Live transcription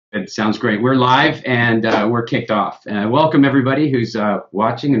It sounds great. We're live and we're kicked off. Welcome everybody who's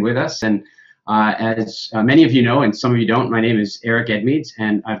watching and with us. And as many of you know, and some of you don't, my name is Eric Edmeades,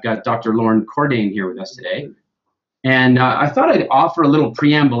 and I've got Dr. Loren Cordain here with us today. And I thought I'd offer a little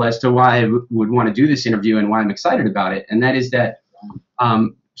preamble as to why I would want to do this interview and why I'm excited about it. And that is that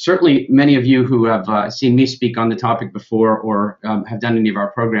certainly many of you who have seen me speak on the topic before or have done any of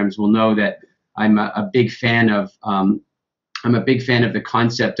our programs will know that I'm a big fan of the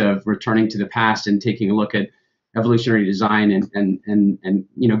concept of returning to the past and taking a look at evolutionary design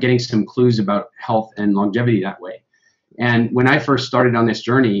and getting some clues about health and longevity that way. And when I first started on this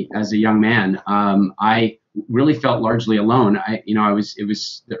journey as a young man, I really felt largely alone. It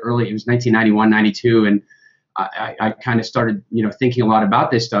was 1991, 92, and I kind of started thinking a lot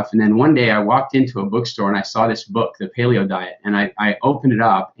about this stuff. And then one day I walked into a bookstore and I saw this book, The Paleo Diet, and I opened it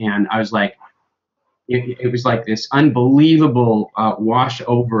up and I was like, it was like this unbelievable wash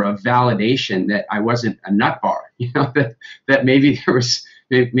over of validation that I wasn't a nut bar, that maybe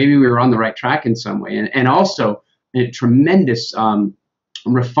we were on the right track in some way, and also tremendous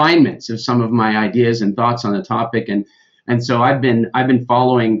refinements of some of my ideas and thoughts on the topic, and so I've been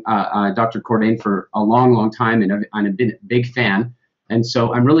following Dr. Cordain for a long time, and I've been a big fan, and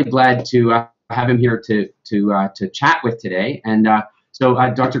so I'm really glad to have him here to chat with today. And so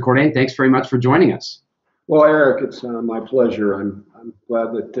Dr. Cordain, thanks very much for joining us. Well, Eric, it's my pleasure. I'm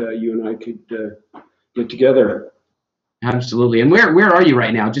glad that you and I could get together. Absolutely. And where are you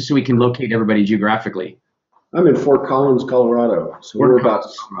right now, just so we can locate everybody geographically? I'm in Fort Collins, Colorado. So we're about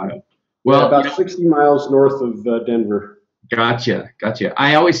 60 miles north of Denver. Gotcha.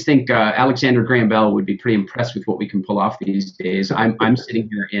 I always think Alexander Graham Bell would be pretty impressed with what we can pull off these days. I'm sitting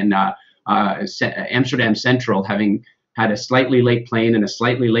here in Amsterdam Central, having had a slightly late plane and a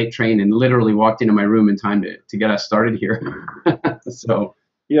slightly late train, and literally walked into my room in time to get us started here. So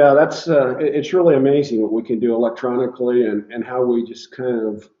yeah, that's it's really amazing what we can do electronically and how we just kind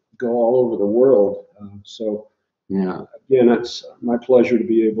of go all over the world. So yeah, again, it's my pleasure to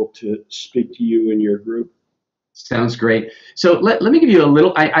be able to speak to you and your group. Sounds great. So let me give you a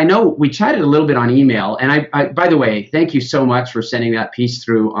little, I know we chatted a little bit on email, and I by the way, thank you so much for sending that piece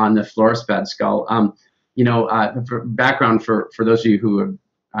through on the fluorspad skull. For background for those of you who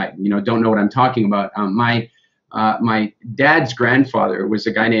don't know what I'm talking about, my dad's grandfather was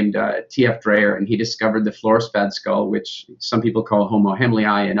a guy named T.F. Dreyer, and he discovered the fluorspad skull, which some people call Homo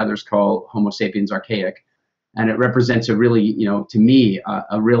hamlii and others call Homo sapiens archaic, and it represents a really, to me,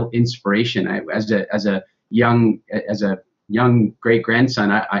 a real inspiration. As a young great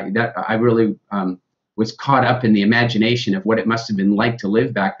grandson, I really was caught up in the imagination of what it must have been like to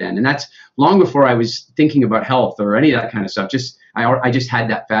live back then. And that's long before I was thinking about health or any of that kind of stuff. I just had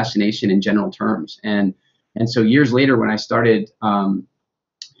that fascination in general terms. And so years later, when I started,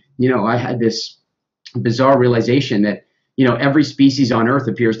 I had this bizarre realization that, every species on Earth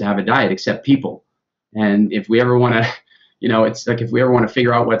appears to have a diet except people. And if we ever want to, it's like if we ever want to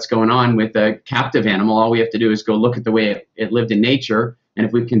figure out what's going on with a captive animal, all we have to do is go look at the way it lived in nature. And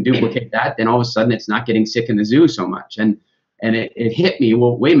if we can duplicate that, then all of a sudden it's not getting sick in the zoo so much. And it hit me,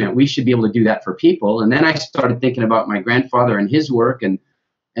 well, wait a minute, we should be able to do that for people. And then I started thinking about my grandfather and his work, and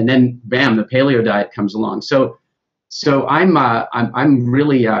then bam, the paleo diet comes along. So I'm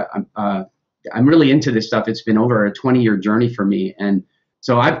really into this stuff. It's been over a 20-year journey for me, and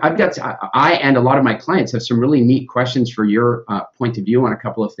so I and a lot of my clients have some really neat questions for your point of view on a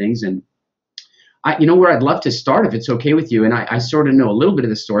couple of things. And where I'd love to start, if it's okay with you, and I sort of know a little bit of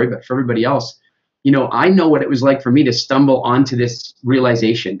the story, but for everybody else, I know what it was like for me to stumble onto this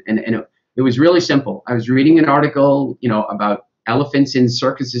realization, and it was really simple. I was reading an article, about elephants in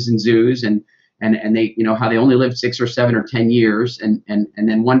circuses and zoos, and they, how they only lived 6 or 7 or 10 years, and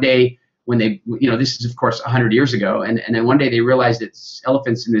then one day when they, this is of course 100 years ago, and then one day they realized that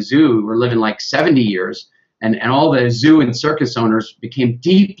elephants in the zoo were living like 70 years. And all the zoo and circus owners became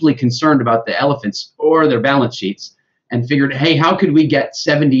deeply concerned about the elephants or their balance sheets, and figured, hey, how could we get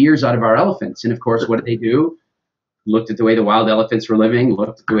 70 years out of our elephants? And of course, what did they do? Looked at the way the wild elephants were living,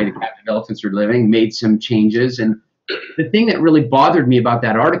 looked at the way the captive elephants were living, made some changes. And the thing that really bothered me about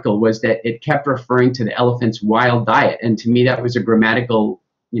that article was that it kept referring to the elephant's wild diet. And to me, that was a grammatical,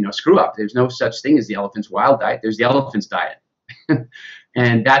 screw up. There's no such thing as the elephant's wild diet. There's the elephant's diet.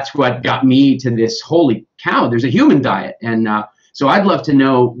 And that's what got me to this, holy cow, there's a human diet. And so I'd love to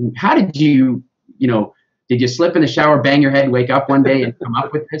know, how did you, did you slip in the shower, bang your head, wake up one day and come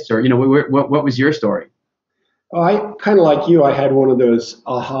up with this? Or, what was your story? I kind of like you, I had one of those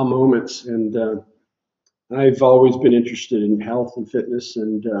aha moments, and I've always been interested in health and fitness,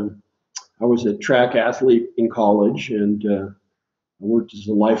 and I was a track athlete in college, and worked as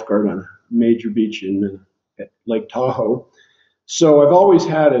a lifeguard on a major beach at Lake Tahoe. So I've always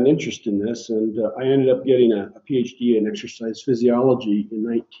had an interest in this, and I ended up getting a PhD in exercise physiology in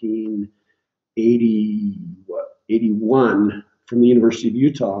 1981 from the University of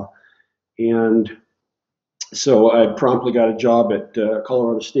Utah. And so I promptly got a job at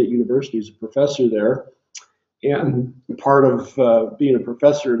Colorado State University as a professor there. And part of being a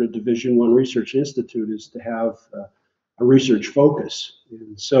professor at a Division I research institute is to have a research focus.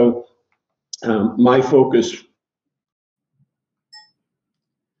 And so my focus.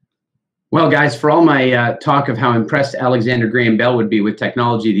 Well, guys, for all my talk of how impressed Alexander Graham Bell would be with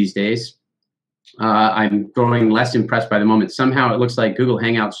technology these days, I'm growing less impressed by the moment. Somehow it looks like Google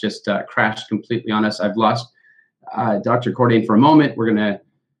Hangouts just crashed completely on us. I've lost Dr. Cordain for a moment. We're gonna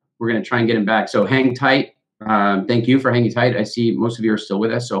try and get him back. So hang tight. Thank you for hanging tight. I see most of you are still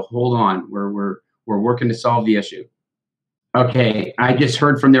with us, so hold on. We're working to solve the issue. Okay, I just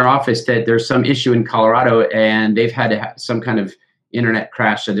heard from their office that there's some issue in Colorado, and they've had to have some kind of internet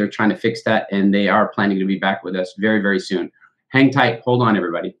crash, so they're trying to fix that, and they are planning to be back with us very, very soon. Hang tight. Hold on,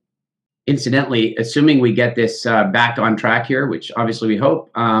 everybody. Incidentally, assuming we get this back on track here, which obviously we hope,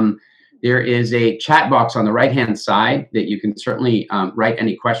 there is a chat box on the right-hand side that you can certainly write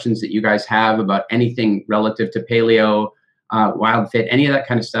any questions that you guys have about anything relative to paleo, WildFit, any of that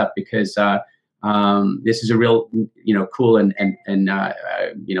kind of stuff, because this is a real, cool and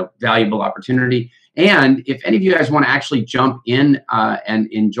valuable opportunity. And if any of you guys want to actually jump in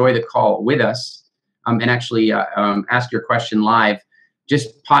and enjoy the call with us and actually ask your question live,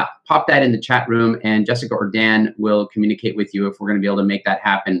 just pop that in the chat room, and Jessica or Dan will communicate with you if we're going to be able to make that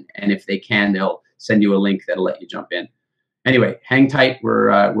happen. And if they can, they'll send you a link that'll let you jump in. Anyway, hang tight.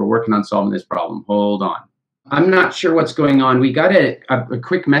 We're working on solving this problem. Hold on. I'm not sure what's going on. We got a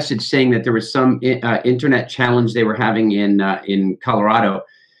quick message saying that there was some internet challenge they were having in Colorado.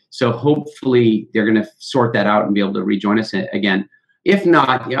 So hopefully they're going to sort that out and be able to rejoin us again. If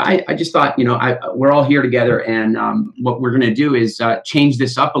not, I just thought, we're all here together, and what we're going to do is change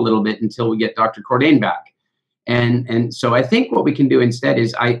this up a little bit until we get Dr. Cordain back. And so I think what we can do instead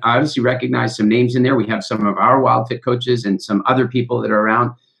is I obviously recognize some names in there. We have some of our WildFit coaches and some other people that are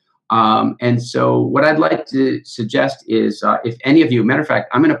around. And so what I'd like to suggest is if any of you, matter of fact,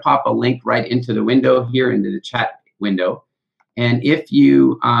 I'm going to pop a link right into the window here, into the chat window. And if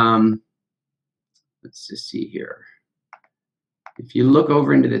you, let's just see here. If you look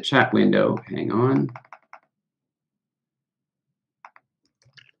over into the chat window, hang on,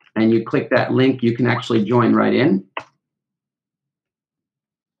 and you click that link, you can actually join right in.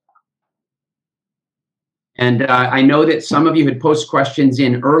 And I know that some of you had posted questions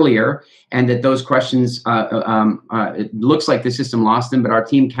in earlier, and that those questions, it looks like the system lost them, but our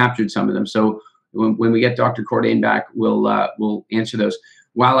team captured some of them. So when we get Dr. Cordain back, we'll answer those.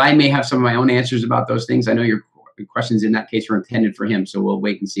 While I may have some of my own answers about those things, I know your questions in that case are intended for him, so we'll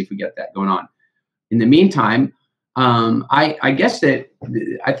wait and see if we get that going on. In the meantime, I guess that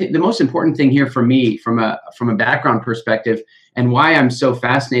I think the most important thing here for me, from a background perspective, and why I'm so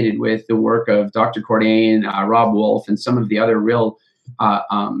fascinated with the work of Dr. Cordain, Rob Wolf, and some of the other real,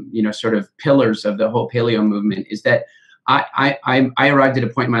 sort of pillars of the whole paleo movement, is that I arrived at a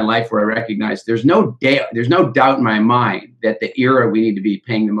point in my life where I recognized there's no doubt in my mind that the era we need to be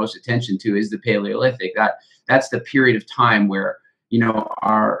paying the most attention to is the Paleolithic. That's the period of time where,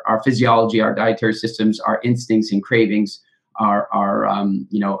 our physiology, our dietary systems, our instincts and cravings, our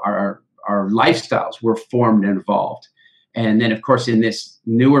lifestyles were formed and evolved. And then, of course, in this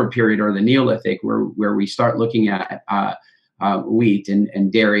newer period, or the Neolithic, where we start looking at wheat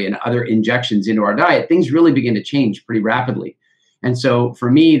and dairy and other injections into our diet, things really begin to change pretty rapidly. And so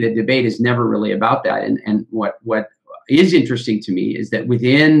for me, the debate is never really about that. And what is interesting to me is that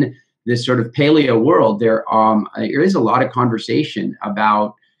within this sort of paleo world, there is a lot of conversation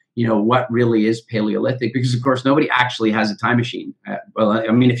about, what really is Paleolithic, because of course nobody actually has a time machine. Well, I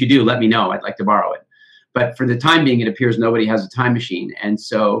mean, if you do, let me know. I'd like to borrow it. But for the time being, it appears nobody has a time machine. And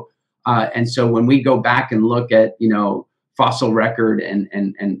so when we go back and look at, fossil record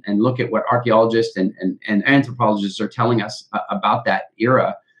and look at what archaeologists and anthropologists are telling us about that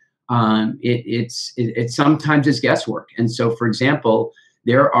era, it sometimes is guesswork. And so, for example,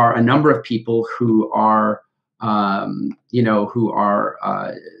 there are a number of people who are,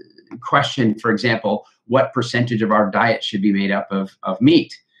 question, for example, what percentage of our diet should be made up of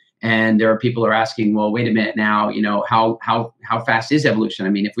meat. And there are people who are asking, well, wait a minute now, how fast is evolution? I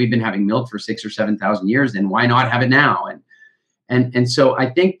mean, if we've been having milk for 6,000 or 7,000 years, then why not have it now? And so I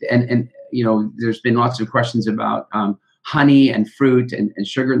think, and there's been lots of questions about honey and fruit and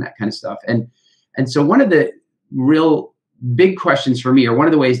sugar and that kind of stuff. And so one of the real big questions for me, or one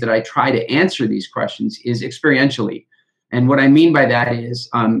of the ways that I try to answer these questions, is experientially. And what I mean by that is,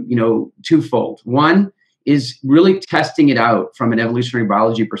 twofold. One is really testing it out from an evolutionary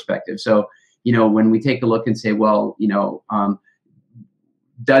biology perspective. So, when we take a look and say, well,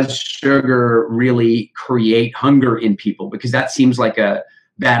 does sugar really create hunger in people? Because that seems like a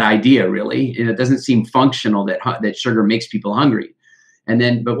bad idea, really, and it doesn't seem functional that sugar makes people hungry.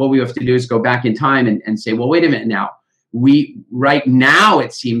 But what we have to do is go back in time and say, well, wait a minute now. Right now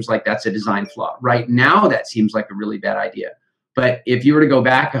it seems like that's a design flaw. Right now that seems like a really bad idea. But if you were to go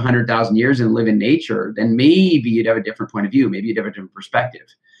back 100,000 years and live in nature, then maybe you'd have a different point of view. Maybe you'd have a different perspective.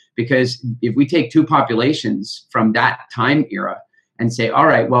 Because if we take two populations from that time era and say, all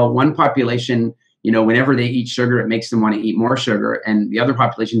right, well, one population, whenever they eat sugar, it makes them want to eat more sugar, and the other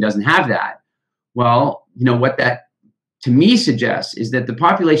population doesn't have that. Well, what that to me suggests is that the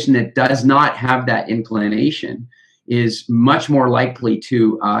population that does not have that inclination is much more likely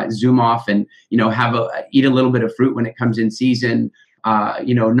to zoom off and eat a little bit of fruit when it comes in season.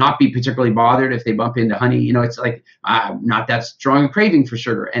 Not be particularly bothered if they bump into honey. It's like not that strong a craving for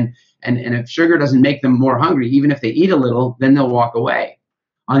sugar, and if sugar doesn't make them more hungry, even if they eat a little, then they'll walk away.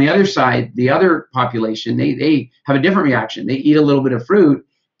 On the other side, the other population, they have a different reaction. They eat a little bit of fruit,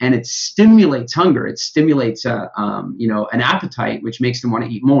 and it stimulates hunger. It stimulates an appetite, which makes them want to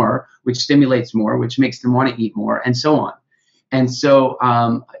eat more, which stimulates more, which makes them want to eat more, and so on. And so,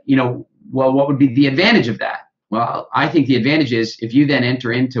 well, what would be the advantage of that? Well, I think the advantage is if you then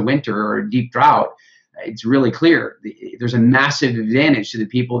enter into winter or a deep drought, it's really clear. There's a massive advantage to the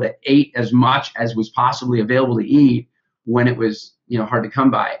people that ate as much as was possibly available to eat when it was, hard to come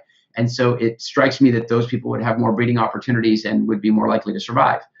by. And so it strikes me that those people would have more breeding opportunities and would be more likely to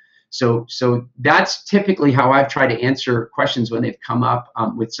survive. So that's typically how I've tried to answer questions when they've come up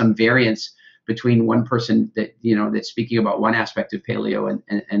with some variance between one person that, that's speaking about one aspect of paleo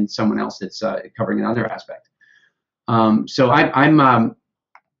and someone else that's covering another aspect. So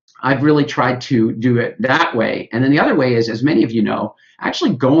I've really tried to do it that way. And then the other way is, as many of you know,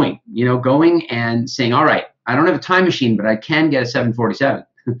 actually going and saying, all right, I don't have a time machine, but I can get a 747.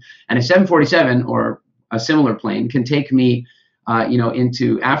 And a 747 or a similar plane can take me,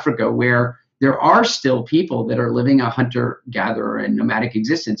 into Africa, where there are still people that are living a hunter-gatherer and nomadic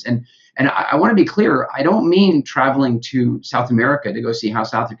existence. And I want to be clear, I don't mean traveling to South America to go see how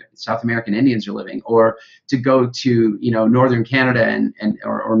South American Indians are living, or to go to, northern Canada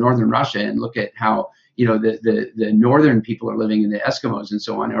or northern Russia and look at how, the northern people are living, in the Eskimos and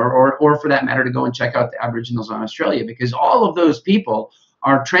so on, or for that matter, to go and check out the Aboriginals on Australia, because all of those people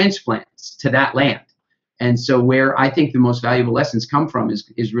are transplants to that land. And so where I think the most valuable lessons come from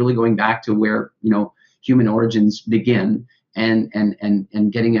is really going back to where, human origins begin, and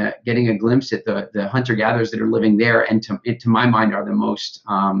getting a glimpse at the hunter-gatherers that are living there, and to my mind are the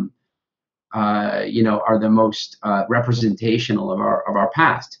most representational of our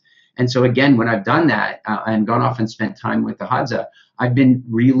past. And so again, when I've done that and gone off and spent time with the Hadza, I've been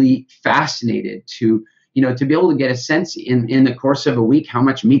really fascinated to be able to get a sense in the course of a week how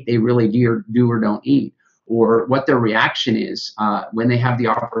much meat they really do or don't eat, or what their reaction is when they have the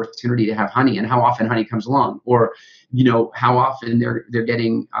opportunity to have honey, and how often honey comes along, or how often they're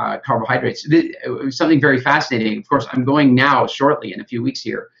getting carbohydrates. It was something very fascinating. Of course, I'm going now shortly in a few weeks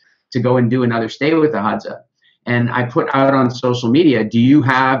here to go and do another stay with the Hadza. And I put out on social media, do you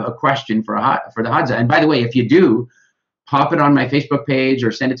have a question for the Hadza? And by the way, if you do, pop it on my Facebook page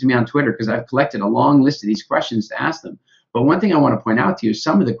or send it to me on Twitter, because I've collected a long list of these questions to ask them. But one thing I want to point out to you is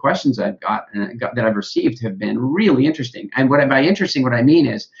some of the questions I've got that I've received have been really interesting. And by interesting, what I mean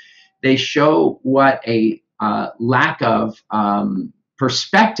is they show what a lack of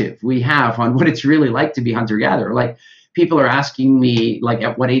perspective we have on what it's really like to be hunter-gatherer. Like, people are asking me, like,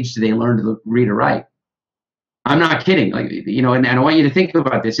 at what age do they learn to read or write? I'm not kidding. Like, and I want you to think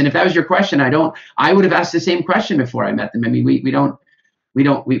about this. And if that was your question, I would have asked the same question before I met them. I mean, we don't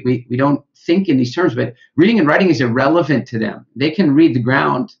think in these terms, but reading and writing is irrelevant to them. They can read the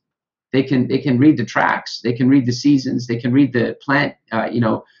ground, they can read the tracks, they can read the seasons, they can read the plant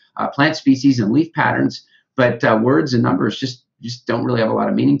species and leaf patterns, but words and numbers just don't really have a lot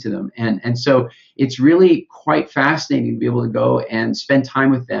of meaning to them. And so it's really quite fascinating to be able to go and spend time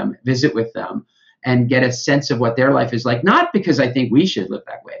with them, visit with them, and get a sense of what their life is like. Not because I think we should live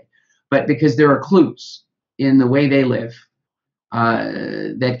that way, but because there are clues in the way they live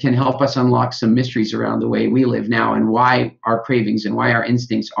that can help us unlock some mysteries around the way we live now, and why our cravings and why our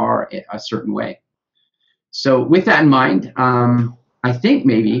instincts are a certain way. So with that in mind, I think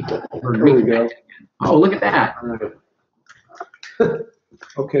maybe There we go. Oh, look at that. All right.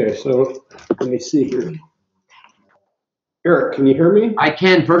 Okay, so let me see here. Eric, can you hear me? I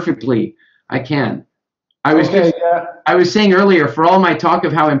can perfectly. I can. I was Okay, just, I was saying earlier, for all my talk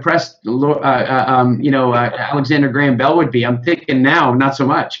of how impressed, Alexander Graham Bell would be, I'm thinking now, not so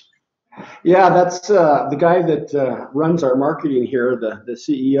much. yeah, that's the guy that runs our marketing here, the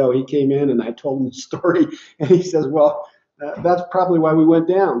CEO. He came in and I told him the story, and he says, "Well, that's probably why we went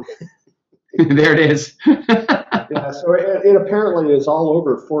down." There it is. Yeah, so it apparently is all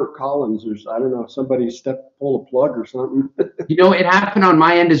over Fort Collins. There's, I don't know, somebody pulled a plug or something. It happened on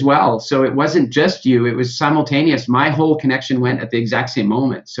my end as well. So it wasn't just you, it was simultaneous. My whole connection went at the exact same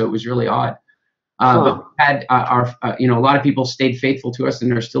moment. So it was really odd. But we had a lot of people stayed faithful to us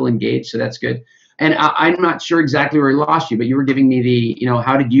and are still engaged. So that's good. And I'm not sure exactly where we lost you, but you were giving me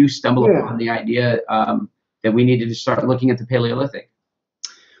how did you stumble upon the idea that we needed to start looking at the Paleolithic?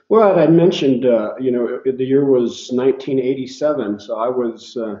 Well, I mentioned, the year was 1987, so I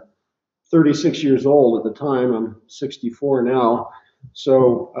was 36 years old at the time. I'm 64 now.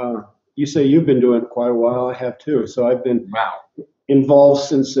 So you say you've been doing it quite a while. I have too. So I've been involved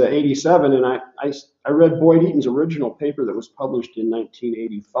since 87, and I read Boyd Eaton's original paper that was published in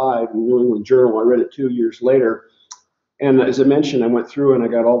 1985 in New England Journal. I read it 2 years later. And as I mentioned, I went through and I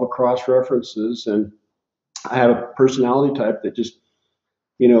got all the cross references, and I have a personality type that just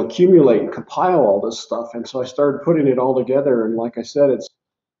accumulate and compile all this stuff. And so I started putting it all together. And like I said, it's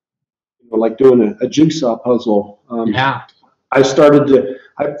like doing a jigsaw puzzle. I saw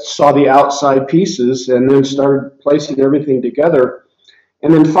the outside pieces and then started placing everything together.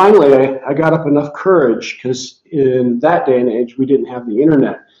 And then finally, I got up enough courage, because in that day and age, we didn't have the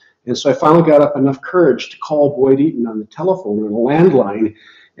internet. And so I finally got up enough courage to call Boyd Eaton on the telephone on a landline.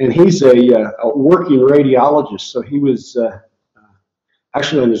 And he's a working radiologist. So he was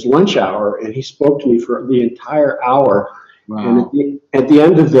actually on his lunch hour, and he spoke to me for the entire hour. Wow. And at the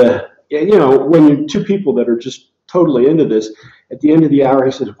end of when you're two people that are just totally into this, at the end of the hour,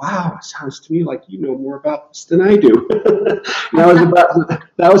 he said, "Wow, it sounds to me like you know more about this than I do."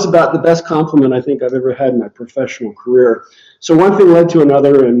 That was about the best compliment I think I've ever had in my professional career. So one thing led to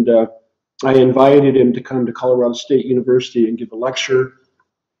another, and I invited him to come to Colorado State University and give a lecture.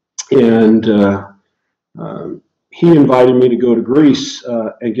 And he invited me to go to Greece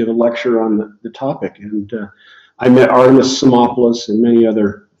and give a lecture on the topic. And I met Artemis Simopoulos and many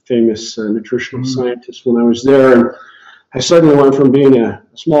other famous nutritional scientists when I was there. And I suddenly went from being a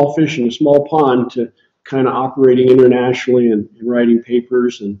small fish in a small pond to kind of operating internationally and writing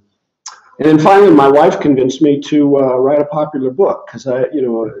papers. And then finally, my wife convinced me to write a popular book, because a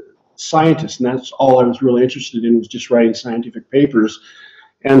scientist, and that's all I was really interested in, was just writing scientific papers.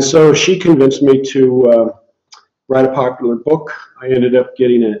 And so she convinced me to write a popular book. I ended up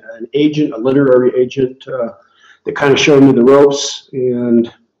getting an agent, a literary agent, that kind of showed me the ropes.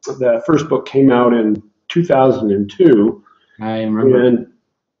 And the first book came out in 2002. I remember. And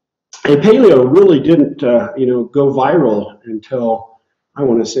paleo really didn't, go viral until, I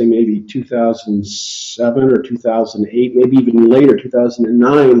want to say, maybe 2007 or 2008, maybe even later,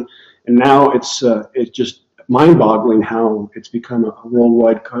 2009. And now it's just mind-boggling how it's become a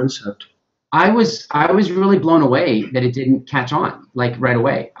worldwide concept. I was really blown away that it didn't catch on like right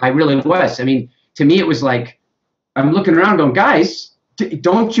away. I really was. I mean, to me, it was like, I'm looking around going, guys,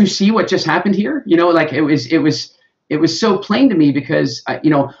 don't you see what just happened here? It was so plain to me, because,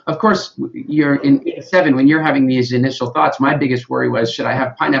 of course, you're in 87 when you're having these initial thoughts. My biggest worry was, should I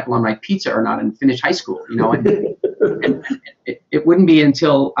have pineapple on my pizza or not and finish high school? And it wouldn't be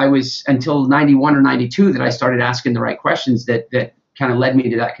until 91 or 92 that I started asking the right questions that kind of led me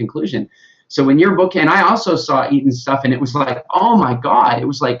to that conclusion. So when your book, and I also saw Eaton's stuff, and it was like, oh my God, it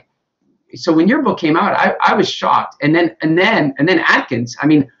was like, so when your book came out, I was shocked. And then Atkins, I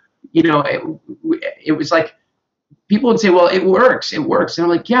mean, it was like, people would say, well, it works. And I'm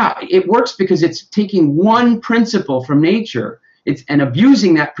like, yeah, it works because it's taking one principle from nature and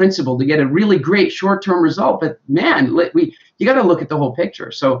abusing that principle to get a really great short-term result. But man, you got to look at the whole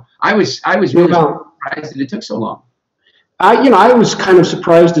picture. So I was really surprised that it took so long. I was kind of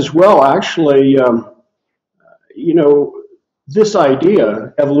surprised as well, actually. This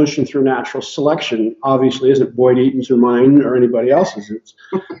idea, evolution through natural selection, obviously isn't Boyd Eaton's or mine or anybody else's. It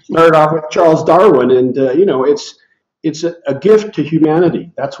started off with Charles Darwin, and it's a gift to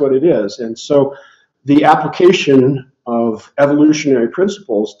humanity. That's what it is. And so the application of evolutionary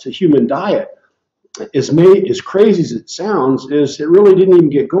principles to human diet, as crazy as it sounds, is it really didn't even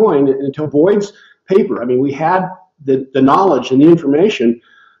get going until Boyd's paper. I mean, we had the knowledge and the information,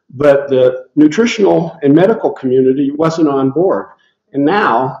 but the nutritional and medical community wasn't on board. And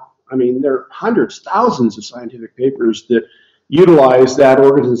now, I mean, there are hundreds, thousands of scientific papers that utilize that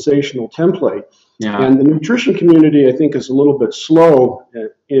organizational template. Yeah. And the nutrition community, I think, is a little bit slow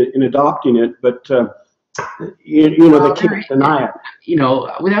in adopting it, but they can't deny it.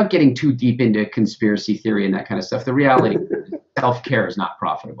 Without getting too deep into conspiracy theory and that kind of stuff, the reality is self-care is not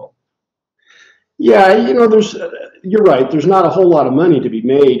profitable. Yeah, you're right. There's not a whole lot of money to be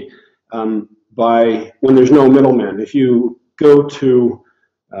made by when there's no middlemen. If you go to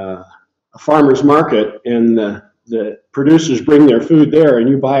a farmer's market and the producers bring their food there and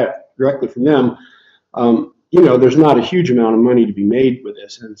you buy it directly from them, there's not a huge amount of money to be made with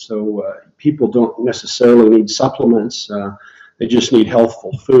this. And so people don't necessarily need supplements. They just need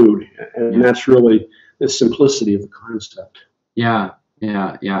healthful food. And that's really the simplicity of the concept. Yeah.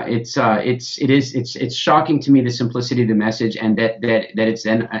 It's shocking to me, the simplicity of the message, and that it's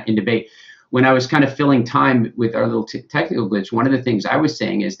then in debate. When I was kind of filling time with our little technical glitch, one of the things I was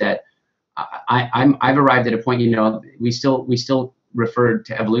saying is that I've arrived at a point. We still refer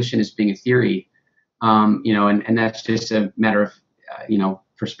to evolution as being a theory, and that's just a matter of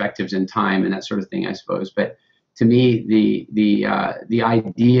perspectives in time and that sort of thing, I suppose. But to me, the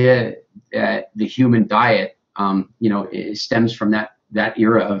idea that the human diet, it stems from that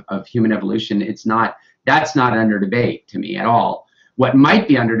era of human evolution. That's not under debate to me at all. What might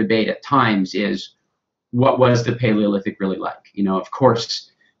be under debate at times is, what was the Paleolithic really like? Of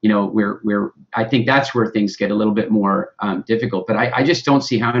course, I think that's where things get a little bit more difficult. But I just don't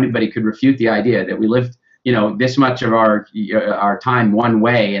see how anybody could refute the idea that we lived, this much of our time one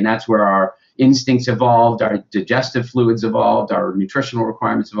way, and that's where our instincts evolved, our digestive fluids evolved, our nutritional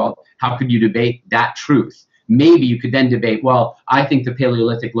requirements evolved. How could you debate that truth? Maybe you could then debate, well, I think the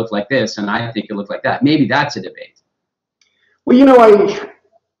Paleolithic looked like this, and I think it looked like that. Maybe that's a debate. Well,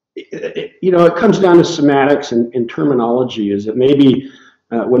 it comes down to semantics and terminology. Is that maybe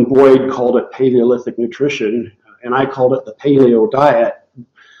when Boyd called it Paleolithic nutrition, and I called it the paleo diet,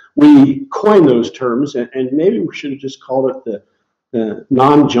 we coined those terms, and maybe we should have just called it the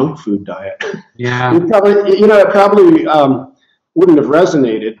non-junk food diet. Yeah. It probably wouldn't have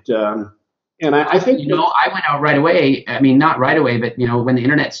resonated. And I think I went out right away. I mean, not right away, but when the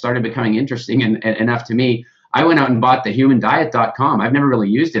internet started becoming interesting and enough to me, I went out and bought the humandiet.com. I've never really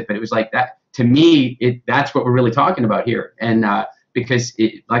used it, but it was like that to me. That's what we're really talking about here. And because,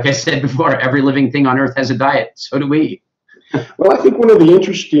 like I said before, every living thing on earth has a diet. So do we. Well, I think one of the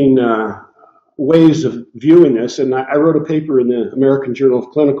interesting ways of viewing this, and I wrote a paper in the American Journal of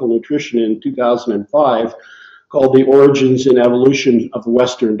Clinical Nutrition in 2005 called The Origins and Evolution of the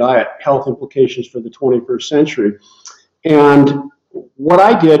Western Diet, Health Implications for the 21st Century. And what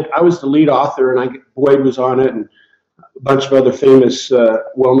I did, I was the lead author, and Boyd was on it, and a bunch of other famous,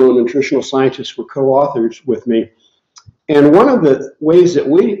 well-known nutritional scientists were co-authors with me. And one of the ways that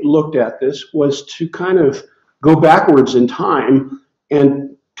we looked at this was to kind of go backwards in time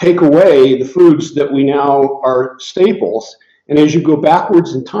and take away the foods that we now are staples. And as you go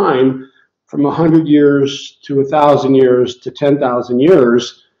backwards in time, from 100 years to 1,000 years to 10,000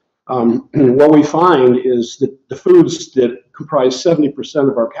 years, what we find is that the foods that comprise 70%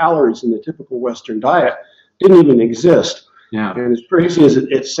 of our calories in the typical Western diet didn't even exist. Yeah. And as crazy as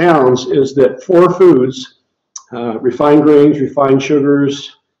it sounds, is that 4 foods, refined grains, refined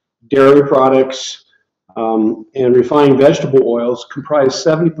sugars, dairy products, and refined vegetable oils comprise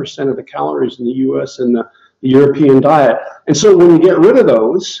 70% of the calories in the U.S. and the European diet. And so when you get rid of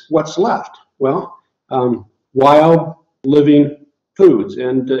those, what's left? Well, wild living foods.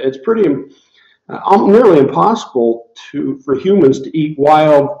 And it's pretty nearly impossible for humans to eat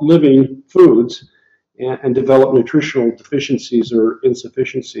wild living foods and develop nutritional deficiencies or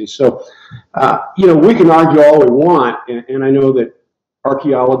insufficiencies. So, we can argue all we want, and I know that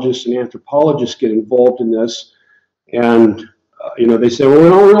archaeologists and anthropologists get involved in this, and they say, well, we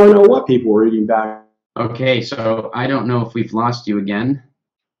don't really know what people were eating back. Okay, so I don't know if we've lost you again.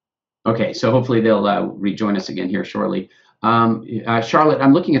 Okay, so hopefully they'll rejoin us again here shortly. Charlotte,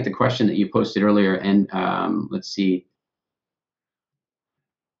 I'm looking at the question that you posted earlier, and let's see.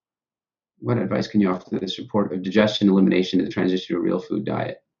 What advice can you offer to the support of digestion elimination to the transition to a real food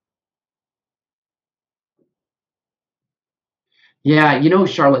diet? Yeah,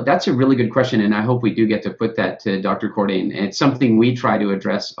 Charlotte, that's a really good question, and I hope we do get to put that to Dr. Cordain. It's something we try to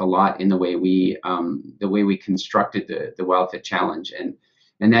address a lot in the way we constructed the WildFit Challenge,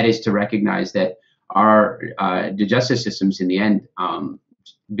 and that is to recognize that our digestive systems in the end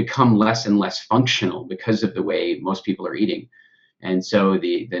become less and less functional because of the way most people are eating. And so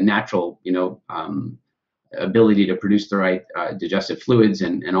the natural, ability to produce the right digestive fluids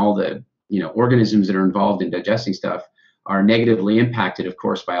and all the, organisms that are involved in digesting stuff are negatively impacted, of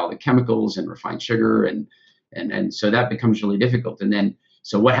course, by all the chemicals and refined sugar. And so that becomes really difficult. And then,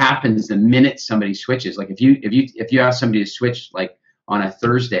 So what happens the minute somebody switches? Like if you ask somebody to switch like on a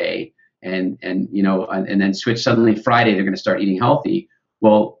Thursday and then switch suddenly Friday, they're going to start eating healthy.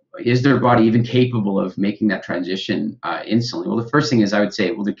 Well, is their body even capable of making that transition instantly? Well, the first thing is I would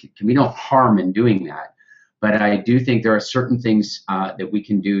say, well, there can be no harm in doing that. But I do think there are certain things that we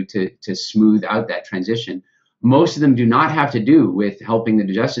can do to smooth out that transition. Most of them do not have to do with helping the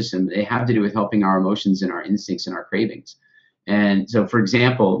digestive system. They have to do with helping our emotions and our instincts and our cravings. And so, for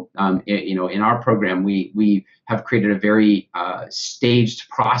example, in our program, we have created a very staged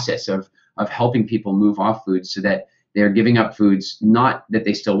process of helping people move off foods so that they're giving up foods, not that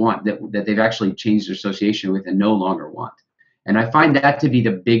they still want, that they've actually changed their association with and no longer want. And I find that to be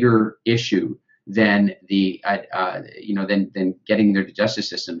the bigger issue than than getting their digestive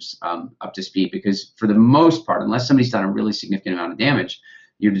systems up to speed, because for the most part, unless somebody's done a really significant amount of damage,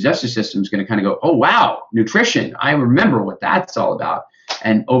 your digestive system is going to kind of go, oh wow, nutrition, I remember what that's all about,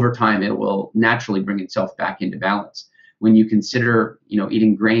 and over time it will naturally bring itself back into balance. When you consider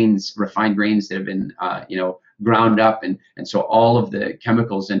eating grains, refined grains that have been ground up, and so all of the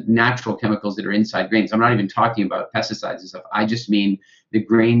chemicals and natural chemicals that are inside grains, I'm not even talking about pesticides and stuff, I just mean the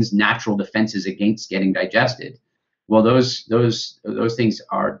grain's natural defenses against getting digested. Well, those things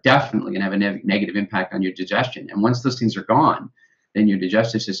are definitely going to have a negative impact on your digestion. And once those things are gone, then your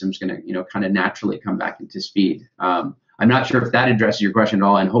digestive system is going to kind of naturally come back into speed. I'm not sure if that addresses your question at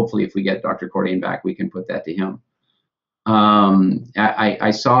all, and hopefully if we get Dr. Cordain back, we can put that to him.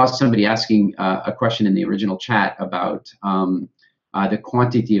 I saw somebody asking a question in the original chat about the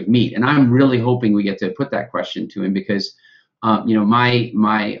quantity of meat, and I'm really hoping we get to put that question to him, because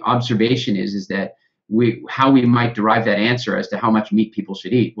my observation is that how we might derive that answer as to how much meat people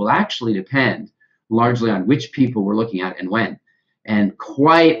should eat will actually depend largely on which people we're looking at and when. And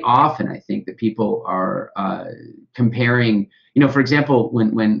quite often, I think that people are comparing. For example,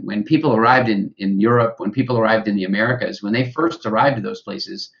 when people arrived in Europe, when people arrived in the Americas, when they first arrived to those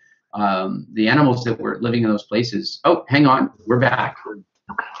places, the animals that were living in those places. Oh, hang on, we're back.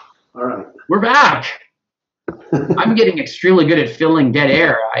 All right, we're back. I'm getting extremely good at filling dead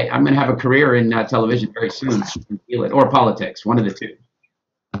air. I'm going to have a career in television very soon. Feel it, or politics, one of the two.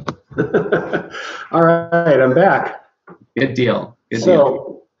 All right, I'm back. Good deal. Good deal.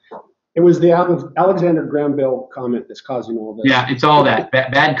 Deal. It was the Alexander Graham Bell comment that's causing all this. Yeah, it's all that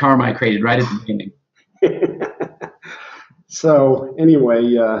bad karma I created right at the beginning. So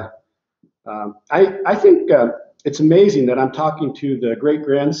anyway, I think it's amazing that I'm talking to the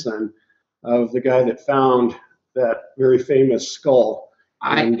great-grandson of the guy that found that very famous skull.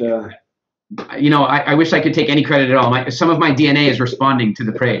 And I wish I could take any credit at all. Some of my DNA is responding to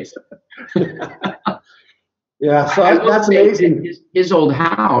the praise. Yeah, so that's amazing. His old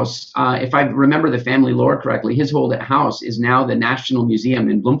house, if I remember the family lore correctly, his old house is now the National Museum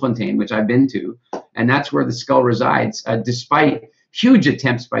in Bloemfontein, which I've been to, and that's where the skull resides. Despite huge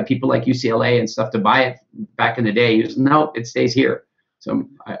attempts by people like UCLA and stuff to buy it back in the day, he was, no, it stays here. So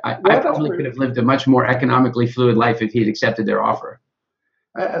I probably could have lived a much more economically fluid life if he'd accepted their offer.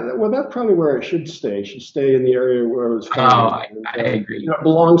 Well, that's probably where it should stay. It should stay in the area where it was found. Oh, I agree. It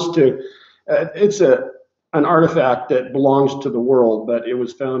belongs to. It's an artifact that belongs to the world, but it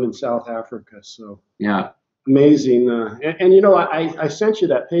was found in South Africa. So yeah, amazing. And I sent you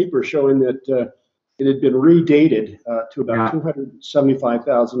that paper showing that it had been redated to about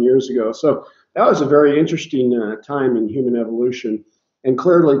 275,000 years ago. So that was a very interesting time in human evolution. And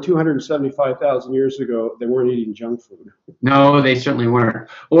clearly, 275,000 years ago, they weren't eating junk food. No, they certainly weren't.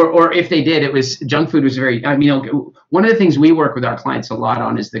 Or if they did, it was junk food was very. One of the things we work with our clients a lot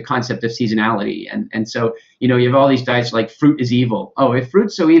on is the concept of seasonality. And so you have all these diets like fruit is evil. Oh, if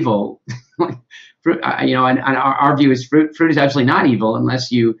fruit's so evil, fruit, and our view is fruit is absolutely not evil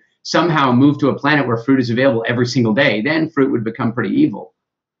unless you somehow move to a planet where fruit is available every single day. Then fruit would become pretty evil.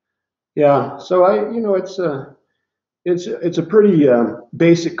 Yeah. So It's a pretty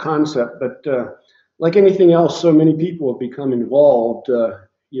basic concept, but like anything else, so many people have become involved.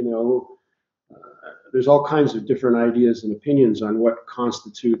 There's all kinds of different ideas and opinions on what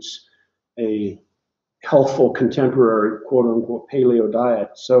constitutes a healthful contemporary quote unquote paleo diet.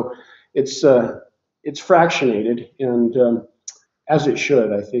 So it's fractionated, and as it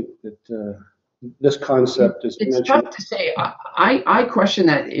should. I think that this concept is mentioned. It's tough to say. I question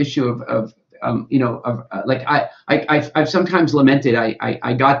that issue of I've sometimes lamented.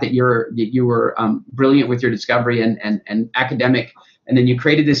 I got that you were brilliant with your discovery and academic, and then you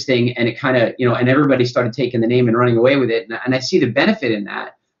created this thing, and it kind of and everybody started taking the name and running away with it, and I see the benefit in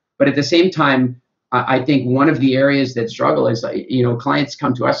that. But at the same time, I think one of the areas that struggle is clients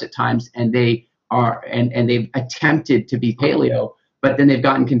come to us at times and they've attempted to be paleo, but then they've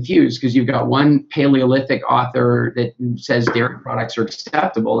gotten confused because you've got one Paleolithic author that says dairy products are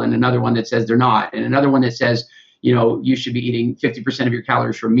acceptable, and another one that says they're not, and another one that says, you know, you should be eating 50% of your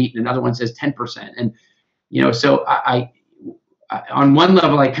calories from meat, and another one says 10%. And, you know, so I on one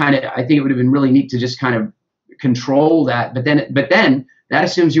level, I think it would have been really neat to just kind of control that, but then that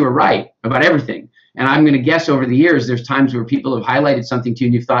assumes you were right about everything. And I'm going to guess over the years, there's times where people have highlighted something to you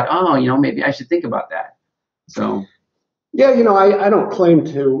and you've thought, oh, you know, maybe I should think about that. So. Yeah, you know, I don't claim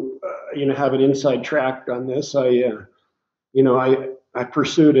to, you know, have an inside track on this. You know, I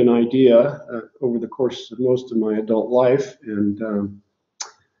pursued an idea over the course of most of my adult life. And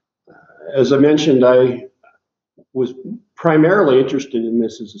as I mentioned, I was primarily interested in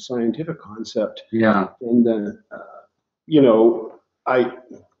this as a scientific concept. Yeah. And, you know,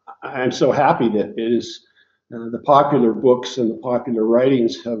 I'm so happy that it is the popular books and the popular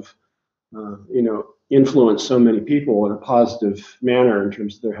writings have, you know, influenced so many people in a positive manner in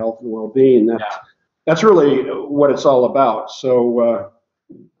terms of their health and well-being. That's really what it's all about. So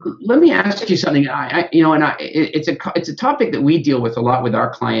let me ask you something. It's a topic that we deal with a lot with our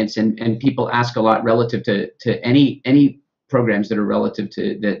clients, and people ask a lot relative to any programs that are relative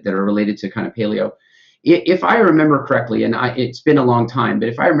to that are related to kind of paleo. If I remember correctly, and it's been a long time, but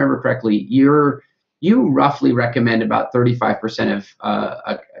if I remember correctly, you roughly recommend about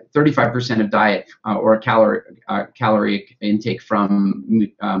 35% of diet or calorie intake from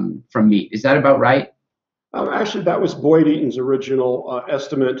meat. Is that about right? Actually, that was Boyd Eaton's original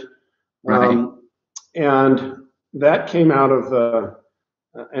estimate, right. And that came out of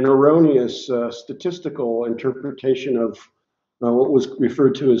an erroneous statistical interpretation of what was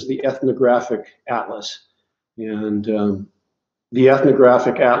referred to as the ethnographic atlas. And the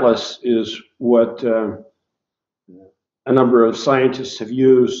ethnographic atlas is what a number of scientists have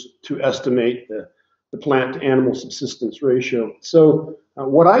used to estimate the plant-to-animal subsistence ratio. So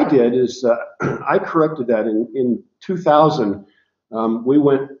what I did is I corrected that in 2000. We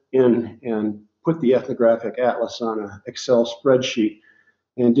went in and put the ethnographic atlas on an Excel spreadsheet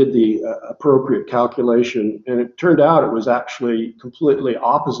and did the appropriate calculation. And it turned out it was actually completely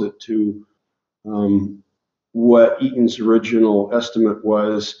opposite to what Eaton's original estimate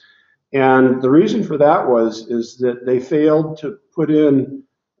was. And the reason for that is that they failed to put in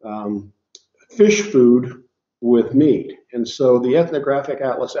fish food with meat. And so the ethnographic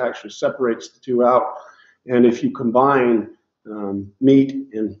atlas actually separates the two out. And if you combine meat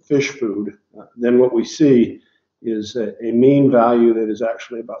and fish food, then what we see is a mean value that is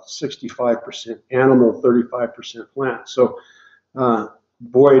actually about 65% animal, 35% plant. So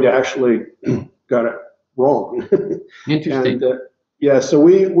Boyd actually got it wrong. Interesting. And, yeah, so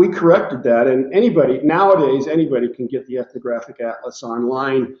we corrected that, and nowadays anybody can get the ethnographic atlas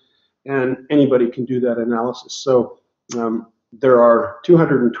online, and anybody can do that analysis. So there are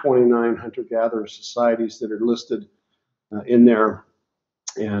 229 hunter-gatherer societies that are listed in there,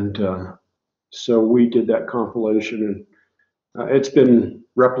 and so we did that compilation, and it's been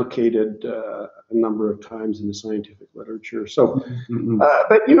replicated a number of times in the scientific literature. So,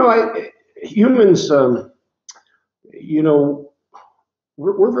 but you know, humans, you know,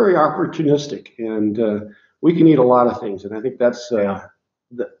 we're very opportunistic, and we can eat a lot of things. And I think that's the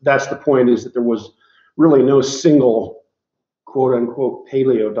point, is that there was really no single quote unquote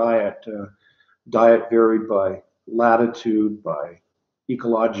paleo diet. Diet varied by latitude, by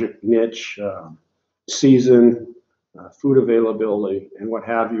ecologic niche, season, food availability, and what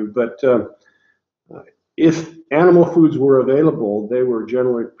have you. But if animal foods were available, they were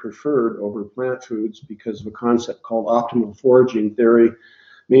generally preferred over plant foods because of a concept called optimal foraging theory,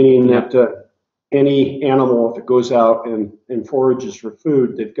 meaning that any animal, if it goes out and forages for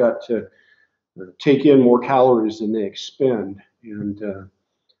food, they've got to take in more calories than they expend. And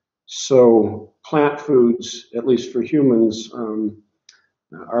so plant foods, at least for humans,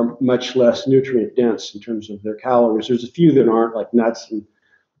 are much less nutrient dense in terms of their calories. There's a few that aren't, like nuts and,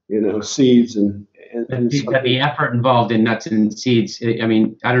 you know, seeds and the effort involved in nuts and seeds. I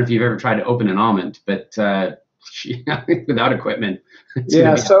mean, I don't know if you've ever tried to open an almond, but without equipment.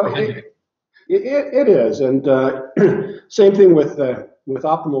 Yeah, so it is, and same thing with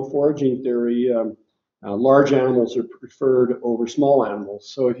optimal foraging theory. Large animals are preferred over small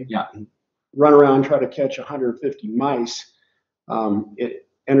animals. So if you run around and try to catch 150 mice, it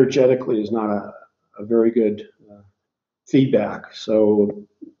energetically is not a very good feedback. So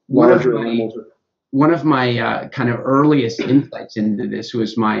larger animals are. One of my kind of earliest insights into this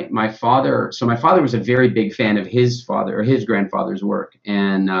was my father. So my father was a very big fan of his grandfather's work.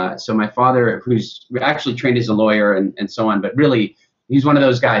 And so my father, who's actually trained as a lawyer and so on, but really he's one of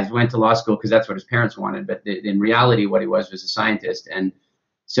those guys who went to law school because that's what his parents wanted, but in reality, what he was a scientist. And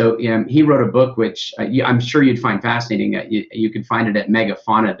so he wrote a book which I'm sure you'd find fascinating. You could find it at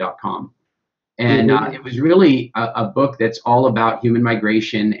megafauna.com. And it was really a book that's all about human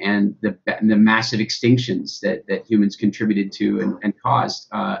migration and the massive extinctions that humans contributed to and caused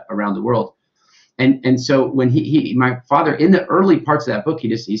around the world. And so when my father, in the early parts of that book,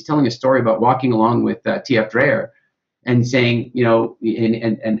 he's telling a story about walking along with T.F. Dreyer and saying,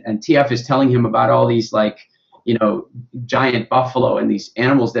 and T.F. is telling him about all these giant buffalo and these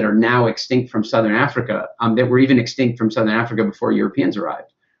animals that are now extinct from Southern Africa, that were even extinct from Southern Africa before Europeans arrived.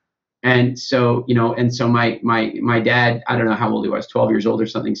 And so, my dad, I don't know how old he was, 12 years old or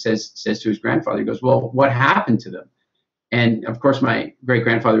something, says to his grandfather, he goes, well, what happened to them? And of course, my great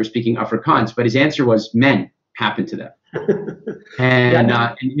grandfather was speaking Afrikaans, but his answer was, men happened to them. And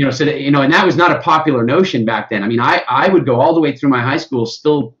that was not a popular notion back then. I mean, I would go all the way through my high school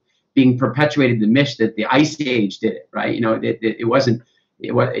still being perpetuated the myth that the Ice Age did it, right? It wasn't.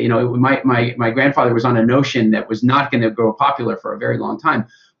 My grandfather was on a notion that was not going to grow popular for a very long time,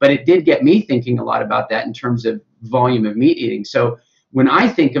 but it did get me thinking a lot about that in terms of volume of meat eating. So when I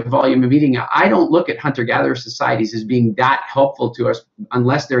think of volume of eating, I don't look at hunter-gatherer societies as being that helpful to us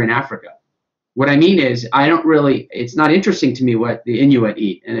unless they're in Africa. What I mean is, it's not interesting to me what the Inuit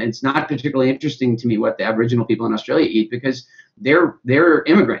eat, and it's not particularly interesting to me what the Aboriginal people in Australia eat, because they're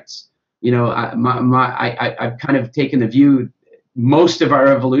immigrants. I've kind of taken the view most of our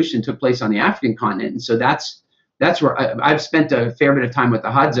evolution took place on the African continent, and so that's where I've spent a fair bit of time with the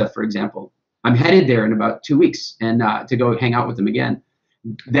Hadza, for example. I'm headed there in about 2 weeks, and to go hang out with them again.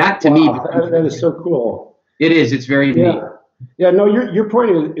 That to me, that is so cool. It is. It's very neat. Yeah, no, your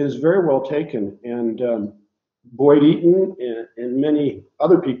point is very well taken, and Boyd Eaton and many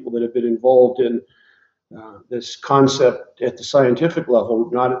other people that have been involved in this concept at the scientific level,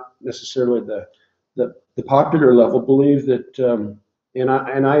 not necessarily the popular level, believe that,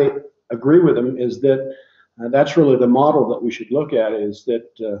 and I agree with them, is that that's really the model that we should look at, is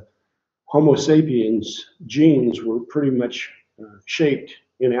that Homo sapiens genes were pretty much shaped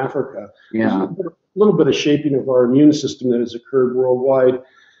in Africa. Yeah. There's a little bit of shaping of our immune system that has occurred worldwide,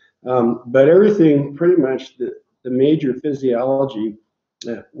 but everything, pretty much the major physiology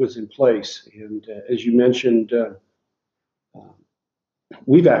was in place. And as you mentioned,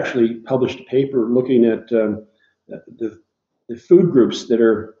 we've actually published a paper looking at the food groups that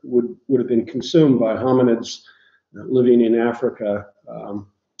would have been consumed by hominids living in Africa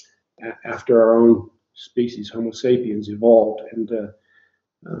after our own species, Homo sapiens, evolved. And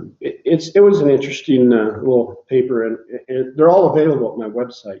it was an interesting little paper, and they're all available at my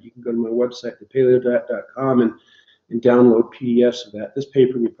website. You can go to my website, thepaleodiet.com, and download PDFs of that. This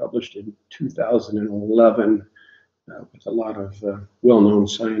paper we published in 2011 with a lot of well-known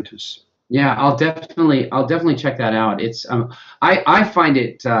scientists. Yeah, I'll definitely check that out. It's I find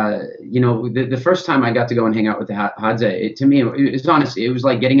it the first time I got to go and hang out with the Hadza, to me it's honestly, it was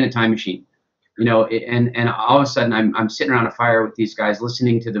like getting in a time machine, and all of a sudden I'm sitting around a fire with these guys,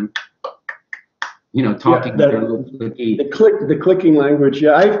 listening to them, talking. Yeah, the clicking language.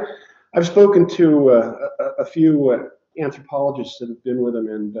 Yeah, I've spoken to a few anthropologists that have been with them,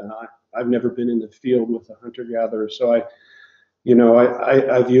 and I've never been in the field with a hunter-gatherer, so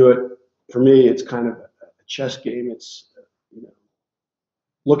I view it. For me, it's kind of a chess game. It's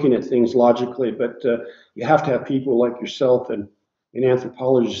looking at things logically, but you have to have people like yourself and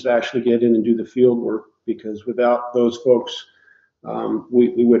anthropologists actually get in and do the field work, because without those folks,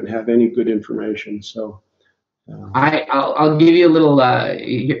 we wouldn't have any good information. So I'll give you a little.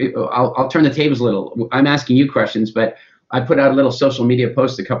 I'll turn the tables a little. I'm asking you questions, but I put out a little social media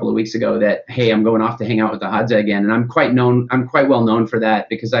post a couple of weeks ago that, hey, I'm going off to hang out with the Hadza again, and I'm quite well known for that,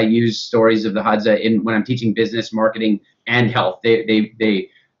 because I use stories of the Hadza when I'm teaching business, marketing, and health. They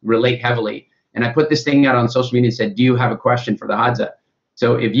relate heavily, and I put this thing out on social media and said, do you have a question for the Hadza?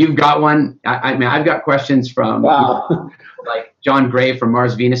 So if you've got one, I mean, I've got questions from like John Gray from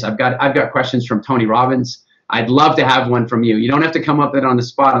Mars Venus. I've got questions from Tony Robbins. I'd love to have one from you. You don't have to come up with it on the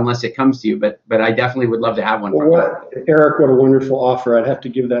spot unless it comes to you, but I definitely would love to have one. Eric, what a wonderful offer. I'd have to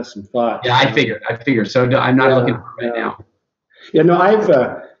give that some thought. Yeah, I figured. So I'm not looking for it right now. Yeah, no,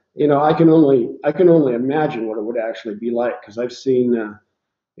 I can only imagine what it would actually be like, because I've seen,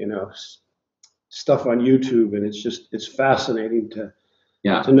 stuff on YouTube, and it's fascinating to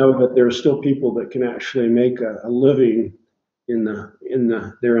know that there are still people that can actually make a living in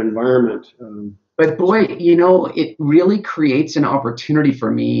their environment. But boy, it really creates an opportunity for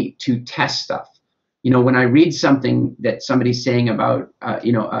me to test stuff. When I read something that somebody's saying about,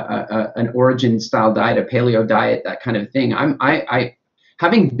 an origin style diet, a paleo diet, that kind of thing,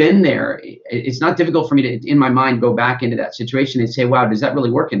 having been there, it's not difficult for me to, in my mind, go back into that situation and say, wow, does that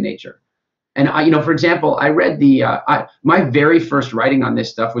really work in nature? And for example, I read my very first writing on this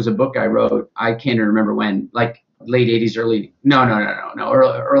stuff was a book I wrote. I can't even remember when, like late 80s, early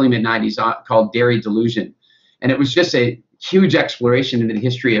mid 90s, called Dairy Delusion. And it was just a huge exploration into the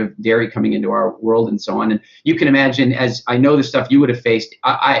history of dairy coming into our world and so on. And you can imagine, as I know the stuff you would have faced,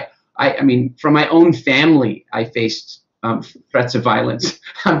 I mean, from my own family, I faced threats of violence.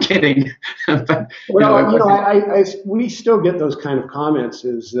 I'm kidding. But, we still get those kind of comments,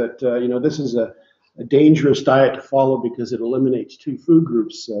 is that, this is a dangerous diet to follow because it eliminates two food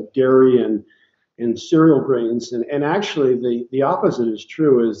groups, dairy and cereal grains. And actually the opposite is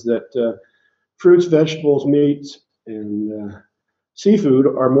true, is that fruits, vegetables, meats, and seafood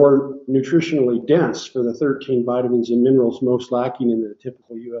are more nutritionally dense for the 13 vitamins and minerals most lacking in the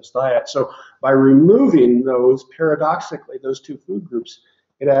typical U.S. diet. So by removing those, paradoxically, those two food groups,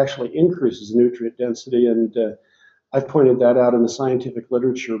 it actually increases nutrient density. And I've pointed that out in the scientific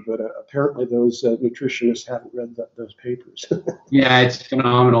literature, but apparently those nutritionists haven't read those papers. Yeah, it's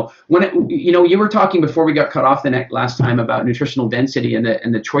phenomenal. You were talking before we got cut off the last time about nutritional density and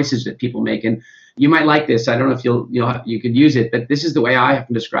the choices that people make. And you might like this. I don't know if you could use it, but this is the way I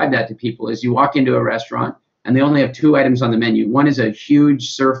often describe that to people: is you walk into a restaurant and they only have two items on the menu. One is a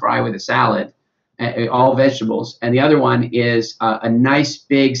huge stir fry with a salad, all vegetables, and the other one is a nice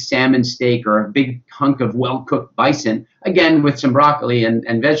big salmon steak or a big hunk of well-cooked bison, again with some broccoli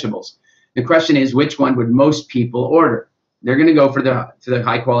and vegetables. The question is, which one would most people order? They're going to go for the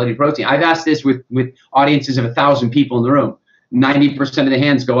high quality protein. I've asked this with audiences of 1,000 people in the room. 90% of the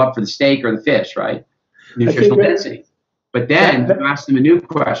hands go up for the steak or the fish, right? Nutritional density. But then you ask them a new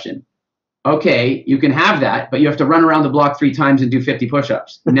question. Okay, you can have that, but you have to run around the block 3 times and do 50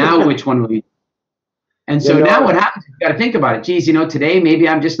 push-ups. Now, which one will you? And so now what happens? You've got to think about it. Geez, today maybe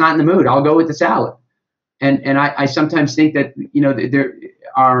I'm just not in the mood. I'll go with the salad. And I sometimes think that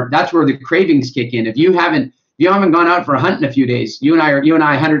that's where the cravings kick in. If you haven't gone out for a hunt in a few days, you and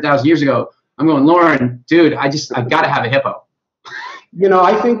I 100,000 years ago, I'm going, Loren, dude, I've got to have a hippo.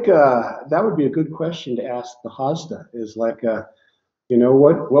 I think that would be a good question to ask the Hazda, is like,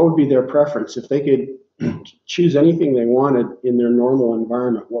 what would be their preference? If they could choose anything they wanted in their normal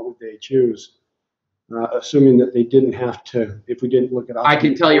environment, what would they choose? Assuming that they didn't have to, if we didn't look at I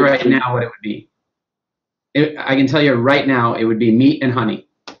can tell you right now what it would be. I can tell you right now it would be meat and honey.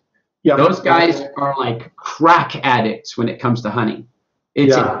 Yeah, those guys are like crack addicts when it comes to honey.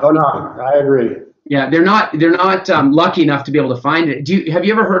 I agree. Yeah, they're not lucky enough to be able to find it. Have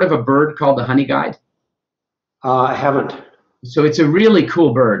you ever heard of a bird called the honey guide? I haven't. So it's a really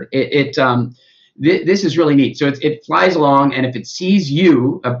cool bird. This is really neat. So it flies along, and if it sees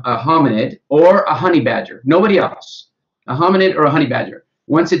you, a hominid or a honey badger, nobody else, a hominid or a honey badger,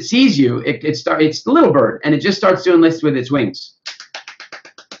 once it sees you, it's the little bird, and it just starts doing this with its wings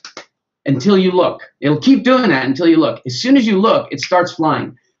until you look. It'll keep doing that until you look. As soon as you look, it starts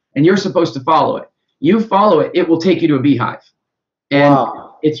flying, and you're supposed to follow it. You follow it, it will take you to a beehive. And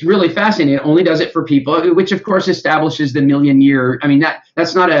wow. It's really fascinating. It only does it for people, which of course establishes the million-year. I mean,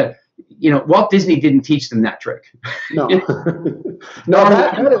 that's not a, Walt Disney didn't teach them that trick. No,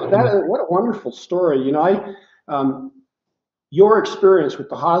 that what a wonderful story. Your experience with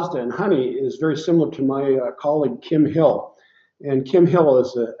the Hazda and honey is very similar to my colleague Kim Hill. And Kim Hill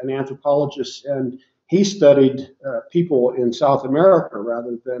is an anthropologist, and he studied people in South America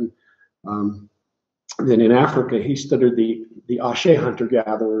rather than in Africa. He studied the Ashe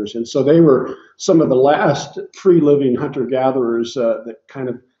hunter-gatherers, and so they were some of the last free-living hunter-gatherers that kind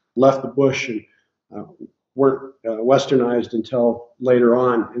of left the bush and weren't westernized until later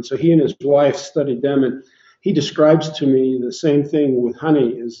on. And so he and his wife studied them, and he describes to me the same thing with honey,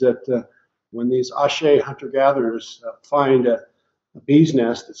 is that when these Ashe hunter-gatherers find a bee's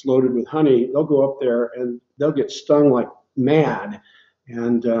nest that's loaded with honey, they'll go up there and they'll get stung like mad.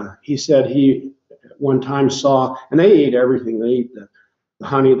 And he said he one time saw, and they ate everything. They ate the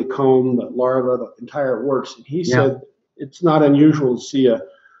honey, the comb, the larva, the entire works. And he said it's not unusual to see a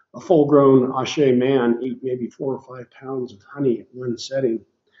full-grown Ashe man eat maybe 4 or 5 pounds of honey in one setting.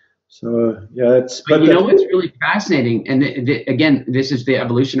 So yeah, it's. But what's really fascinating, and again, this is the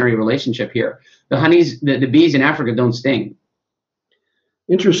evolutionary relationship here. The honeys, the bees in Africa don't sting.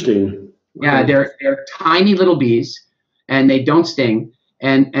 Interesting. Yeah, they're tiny little bees, and they don't sting.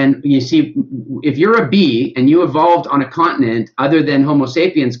 And you see, if you're a bee and you evolved on a continent other than Homo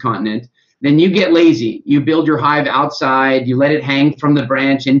sapiens continent, then you get lazy. You build your hive outside. You let it hang from the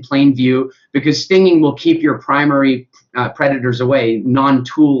branch in plain view, because stinging will keep your primary predators away,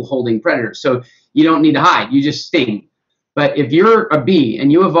 non-tool holding predators. So you don't need to hide. You just sting. But if you're a bee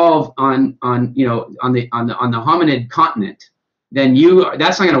and you evolve on the hominid continent, then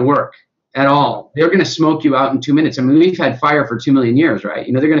that's not going to work at all. They're going to smoke you out in 2 minutes. I mean, we've had fire for 2 million years, right?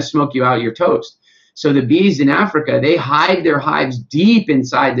 They're going to smoke you out, you're toast. So the bees in Africa, they hide their hives deep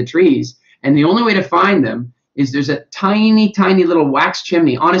inside the trees, and the only way to find them is there's a tiny, tiny little wax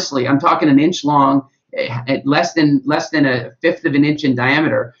chimney. Honestly, I'm talking an inch long, at less than a fifth of an inch in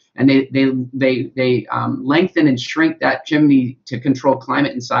diameter, and they lengthen and shrink that chimney to control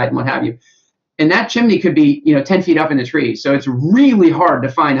climate inside and what have you. And that chimney could be 10 feet up in the tree, so it's really hard to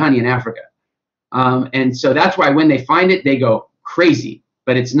find honey in Africa. And so that's why when they find it, they go crazy.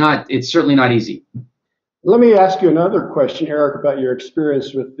 But it's certainly not easy. Let me ask you another question, Eric, about your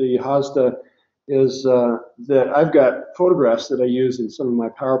experience with the Hasda. Is that I've got photographs that I use in some of my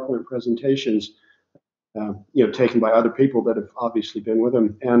PowerPoint presentations, taken by other people that have obviously been with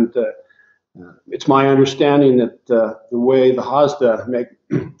them. And it's my understanding that the way the Hasda make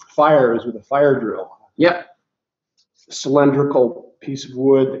fire is with a fire drill. Yep. Cylindrical piece of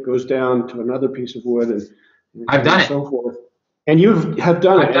wood that goes down to another piece of wood, and I've done it. So forth. And you have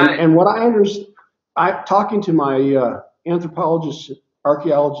done it. And what I understand, talking to my anthropologist,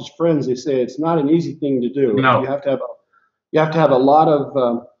 archaeologist friends, they say it's not an easy thing to do. No. You have to have a lot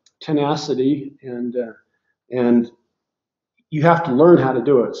of tenacity, and you have to learn how to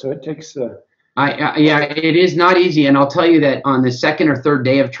do it. So it takes. It is not easy, and I'll tell you that on the second or third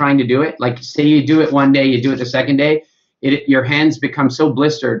day of trying to do it, like say you do it one day, you do it the second day, your hands become so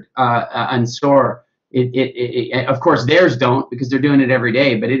blistered and sore. Of course, theirs don't because they're doing it every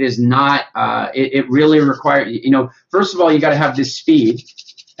day, but it is not. It really requires. First of all, you got to have this speed,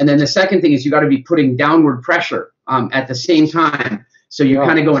 and then the second thing is you got to be putting downward pressure at the same time. So you're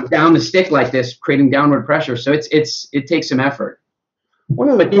kind of going down the stick like this, creating downward pressure. So it takes some effort.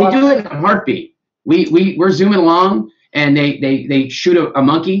 But you do it in a heartbeat. We're zooming along, and they shoot a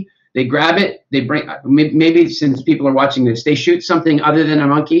monkey. They grab it. They bring, maybe since people are watching this, they shoot something other than a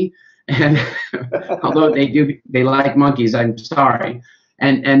monkey. And although they like monkeys, I'm sorry.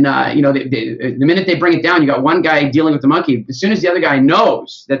 And the minute they bring it down, you got one guy dealing with the monkey. As soon as the other guy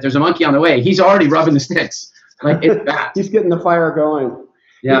knows that there's a monkey on the way, he's already rubbing the sticks. Like it's fast. He's getting the fire going.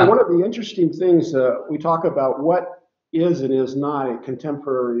 Yeah. One of the interesting things we talk about what is and is not a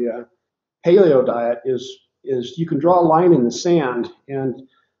contemporary paleo diet is you can draw a line in the sand, and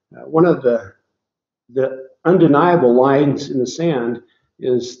one of the undeniable lines in the sand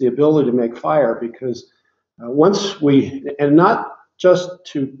is the ability to make fire, because once and not just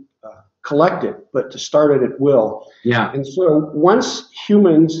to collect it, but to start it at will. Yeah. And so once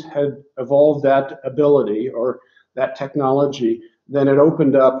humans had evolved that ability or that technology, then it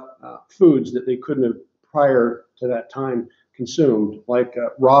opened up foods that they couldn't have prior to that time consumed, like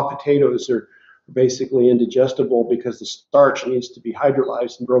raw potatoes are basically indigestible because the starch needs to be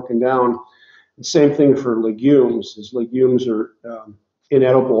hydrolyzed and broken down. And same thing for legumes, as legumes are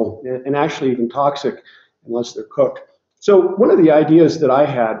inedible and actually even toxic unless they're cooked. So one of the ideas that I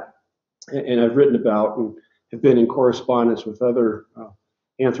had, and I've written about and have been in correspondence with other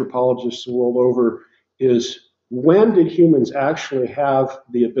anthropologists the world over, is when did humans actually have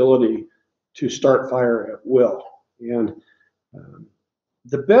the ability to start fire at will? And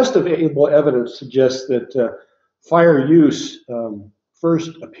the best available evidence suggests that fire use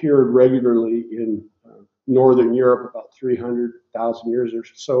first appeared regularly in Northern Europe about 300,000 years or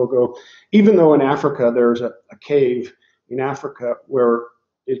so ago, even though in Africa there's a cave in Africa where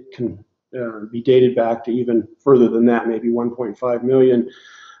it can be dated back to even further than that, maybe 1.5 million.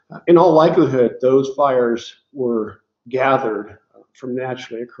 In all likelihood, those fires were gathered from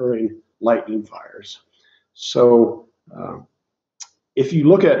naturally occurring lightning fires. So if you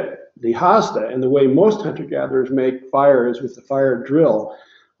look at the Hasda and the way most hunter-gatherers make fire is with the fire drill,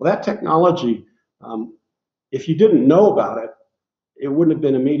 well, that technology, if you didn't know about it, it wouldn't have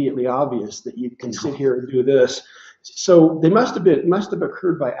been immediately obvious that you can sit here and do this. So they must have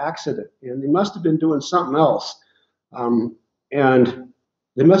occurred by accident, and they must have been doing something else, and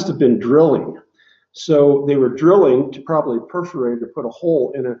they must have been drilling. So they were drilling to probably perforate or put a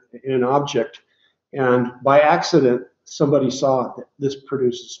hole in an object, and by accident somebody saw that this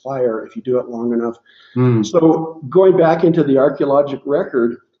produces fire if you do it long enough. So going back into the archaeologic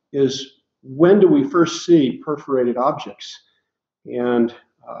record is, when do we first see perforated objects? And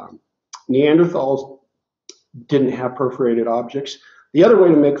Neanderthals didn't have perforated objects. The other way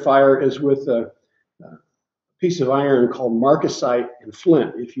to make fire is with a piece of iron called marcasite and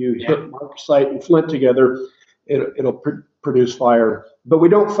flint. If you hit marcasite and flint together, it'll produce fire. But we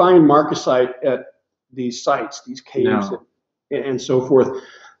don't find marcasite at these sites, these caves, and so forth.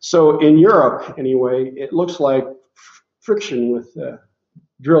 So in Europe, anyway, it looks like friction with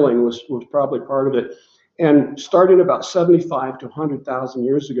drilling was probably part of it. And starting about 75 to 100,000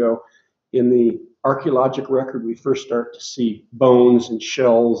 years ago, in the archaeologic record, we first start to see bones and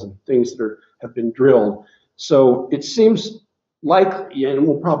shells and things that have been drilled. So it seems likely, and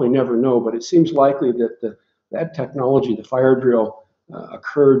we'll probably never know, but it seems likely that that technology, the fire drill,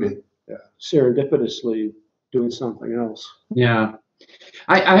 occurred serendipitously doing something else. Yeah.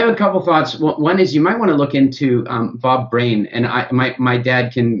 I have a couple thoughts. One is you might want to look into Bob Brain, and my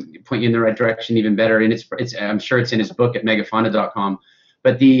dad can point you in the right direction even better. And I'm sure it's in his book at megafauna.com.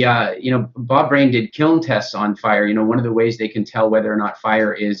 But Bob Brain did kiln tests on fire. One of the ways they can tell whether or not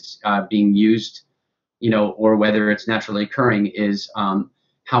fire is being used, or whether it's naturally occurring is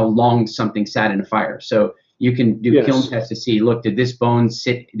how long something sat in a fire. So you can do kiln tests to see, look, did this bone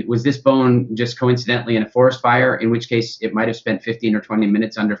was this bone just coincidentally in a forest fire, in which case it might have spent 15 or 20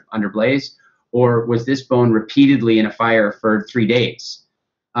 minutes under blaze, or was this bone repeatedly in a fire for 3 days?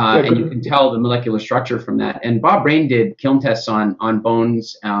 And you can tell the molecular structure from that. And Bob Brain did kiln tests on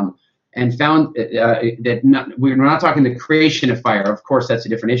bones and found that we're not talking the creation of fire. Of course, that's a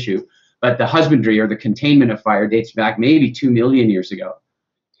different issue. But the husbandry or the containment of fire dates back maybe 2 million years ago.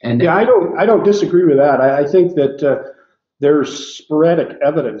 And yeah, I don't disagree with that. I think that there's sporadic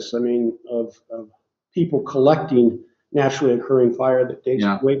evidence. I mean, of people collecting naturally occurring fire that dates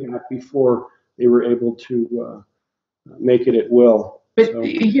way back before they were able to make it at will. But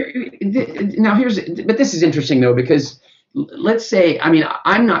this is interesting though, because let's say, I mean,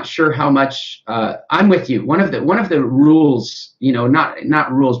 I'm not sure how much I'm with you. One of the rules,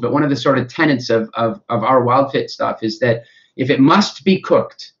 not rules, but one of the sort of tenets of our WildFit stuff is that if it must be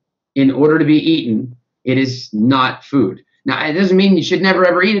cooked in order to be eaten, it is not food. Now, it doesn't mean you should never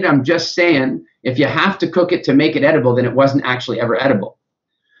ever eat it. I'm just saying, if you have to cook it to make it edible, then it wasn't actually ever edible.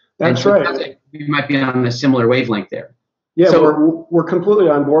 That's right. We might be on a similar wavelength there. Yeah, so, we're completely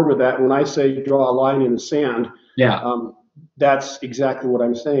on board with that. When I say draw a line in the sand, that's exactly what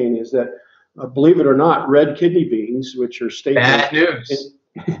I'm saying. Is that believe it or not, red kidney beans, which are staples. Bad news.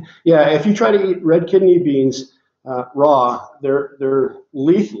 Yeah, if you try to eat red kidney beans raw, they're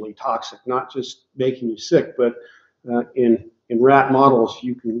lethally toxic. Not just making you sick, but in rat models,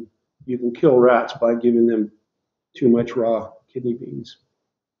 you can kill rats by giving them too much raw kidney beans.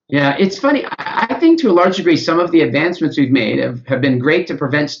 Yeah, it's funny. I think to a large degree, some of the advancements we've made have been great to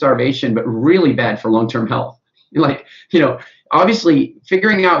prevent starvation, but really bad for long-term health. Like, obviously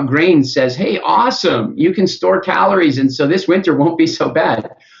figuring out grains says, hey, awesome, you can store calories, and so this winter won't be so bad.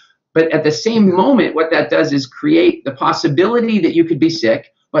 But at the same moment, what that does is create the possibility that you could be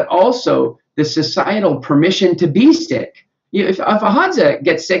sick, but also the societal permission to be sick. If a Hadza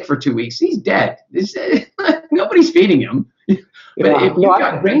gets sick for 2 weeks, he's dead. Nobody's feeding him. But if you've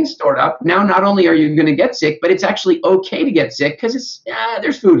got grain stored up, now not only are you going to get sick, but it's actually okay to get sick because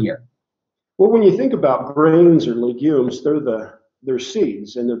there's food here. Well, when you think about grains or legumes, they're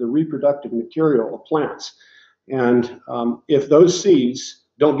seeds, and they're the reproductive material of plants. And if those seeds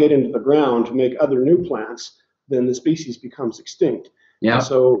don't get into the ground to make other new plants, then the species becomes extinct. Yeah. And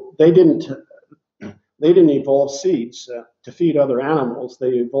so they didn't evolve seeds to feed other animals.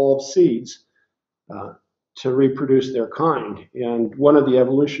 They evolved seeds to reproduce their kind. And one of the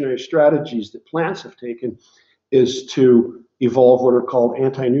evolutionary strategies that plants have taken is to evolve what are called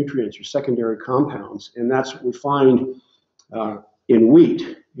anti-nutrients or secondary compounds. And that's what we find in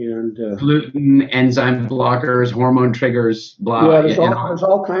wheat. And gluten, enzyme blockers, hormone triggers, blah. Yeah, there's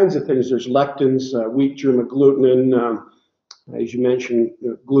all kinds of things. There's lectins, wheat germ agglutinin, as you mentioned,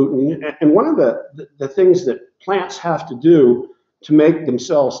 gluten. And one of the things that plants have to do to make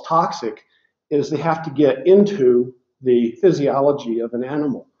themselves toxic is they have to get into the physiology of an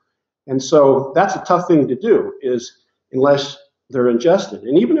animal. And so that's a tough thing to do, is unless they're ingested.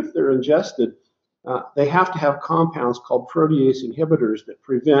 And even if they're ingested, they have to have compounds called protease inhibitors that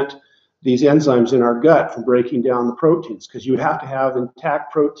prevent these enzymes in our gut from breaking down the proteins, because you would have to have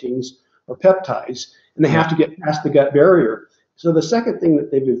intact proteins or peptides, and they have to get past the gut barrier. So the second thing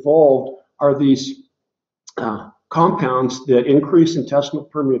that they've evolved are these compounds that increase intestinal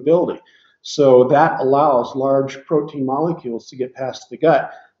permeability. So that allows large protein molecules to get past the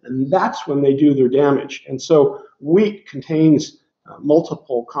gut, and that's when they do their damage. And so wheat contains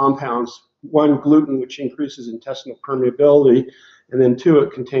multiple compounds. One, gluten, which increases intestinal permeability, and then two,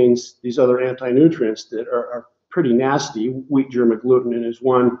 it contains these other anti-nutrients that are pretty nasty. Wheat germ agglutinin is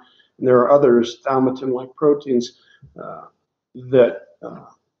one, and there are others, thaumatin-like proteins, that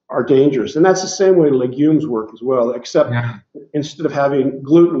are dangerous. And that's the same way legumes work as well, except instead of having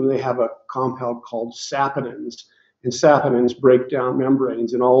gluten, they have a compound called saponins. And saponins break down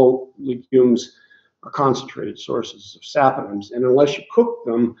membranes, and all legumes are concentrated sources of saponins, and unless you cook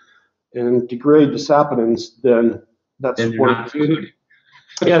them and degrade the saponins, then that's Then they're not food.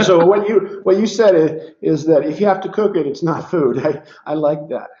 Yeah. So what you said is that if you have to cook it, it's not food. I like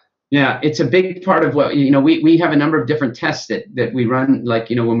that. Yeah, it's a big part of what, we have a number of different tests that we run, like,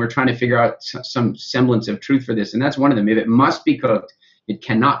 when we're trying to figure out some semblance of truth for this. And that's one of them. If it must be cooked, it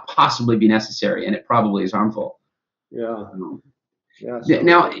cannot possibly be necessary, and it probably is harmful. Yeah. Yeah. So.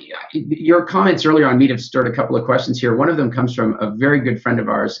 Now, your comments earlier on meat have stirred a couple of questions here. One of them comes from a very good friend of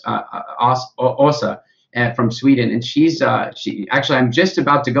ours, Åsa, from Sweden, and she actually, I'm just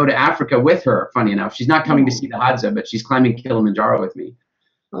about to go to Africa with her. Funny enough, she's not coming to see the Hadza, but she's climbing Kilimanjaro with me.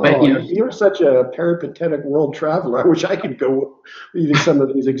 But you're such a peripatetic world traveler. I wish I could go even some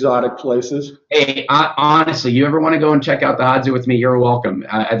of these exotic places. Hey, honestly, you ever want to go and check out the Hadza with me? You're welcome.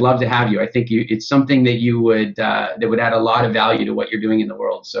 I'd love to have you. I think it's something that you would that would add a lot of value to what you're doing in the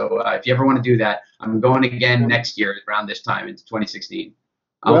world. So if you ever want to do that, I'm going again next year around this time. It's 2016.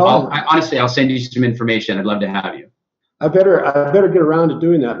 Honestly, I'll send you some information. I'd love to have you. I better get around to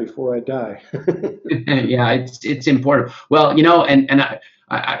doing that before I die. Yeah, it's important. Well,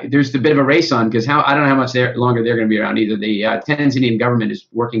 there's a bit of a race on, because I don't know how much longer they're going to be around either. The Tanzanian government is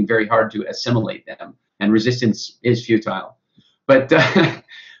working very hard to assimilate them, and resistance is futile. But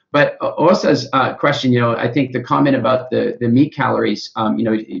Åsa's question, I think the comment about the meat calories,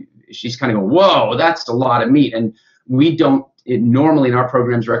 she's kind of going, whoa, that's a lot of meat, and we don't normally in our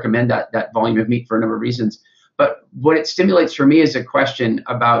programs recommend that volume of meat for a number of reasons. But what it stimulates for me is a question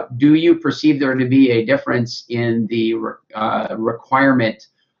about, do you perceive there to be a difference in the requirement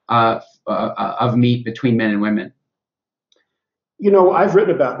of meat between men and women? I've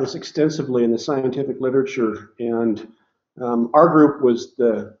written about this extensively in the scientific literature, and our group was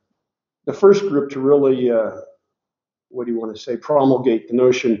the first group to really, promulgate the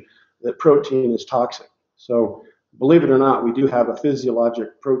notion that protein is toxic. So believe it or not, we do have a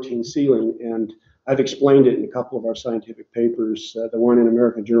physiologic protein ceiling, and I've explained it in a couple of our scientific papers, the one in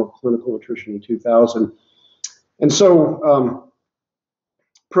American Journal of Clinical Nutrition in 2000. And so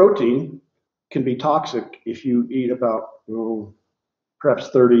protein can be toxic if you eat about perhaps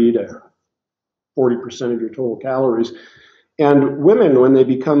 30 to 40% of your total calories. And women, when they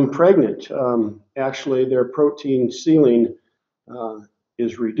become pregnant, actually their protein ceiling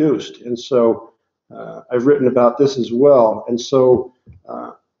is reduced. And so I've written about this as well. And so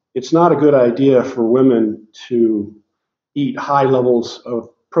it's not a good idea for women to eat high levels of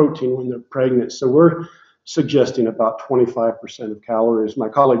protein when they're pregnant. So we're suggesting about 25% of calories. My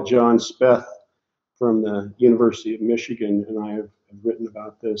colleague John Speth from the University of Michigan and I have written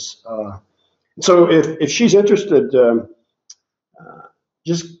about this. So if she's interested,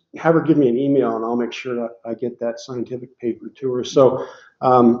 just have her give me an email, and I'll make sure that I get that scientific paper to her. So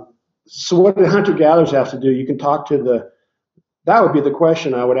what do hunter-gatherers have to do? You can talk to that would be the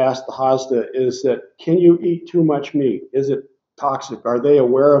question I would ask the Hadza, is that, can you eat too much meat? Is it toxic? Are they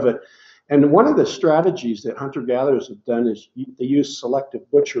aware of it? And one of the strategies that hunter-gatherers have done is they use selective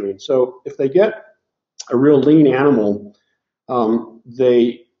butchering. So if they get a real lean animal,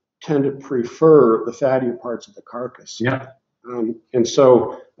 they tend to prefer the fattier parts of the carcass. Yeah. And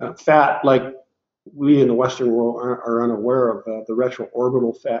so fat, like we in the Western world are unaware of, the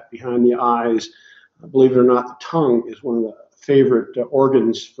retroorbital fat behind the eyes. Believe it or not, the tongue is one of the favorite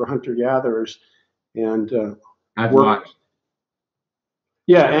organs for hunter-gatherers. And I've watched.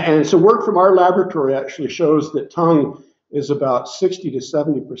 Yeah, and so work from our laboratory actually shows that tongue is about 60 to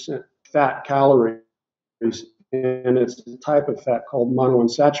 70% fat calories, and it's a type of fat called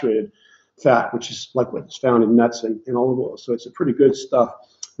monounsaturated fat, which is like what's found in nuts and olive oil. So it's a pretty good stuff.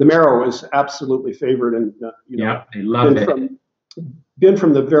 The marrow is absolutely favored, and yeah, they love it. Been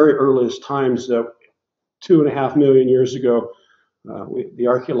from the very earliest times. 2.5 million years ago, the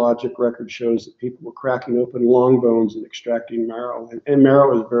archaeologic record shows that people were cracking open long bones and extracting marrow. And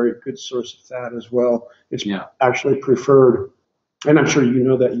marrow is a very good source of fat as well. It's actually preferred. And I'm sure you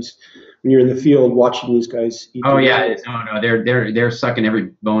know that when you're in the field watching these guys eat. Oh yeah, no, they're sucking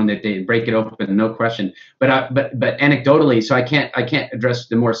every bone that they break it open, no question. But anecdotally, so I can't address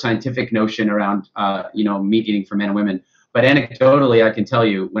the more scientific notion around meat eating for men and women. But anecdotally, I can tell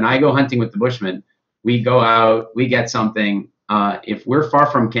you, when I go hunting with the Bushmen, we go out, we get something. If we're far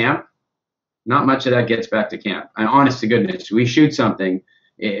from camp, not much of that gets back to camp. And honest to goodness, we shoot something,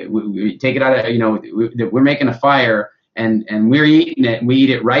 we take it out of, we're making a fire, and we're eating it, and we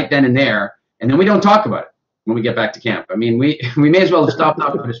eat it right then and there, and then we don't talk about it when we get back to camp. I mean, we may as well have stopped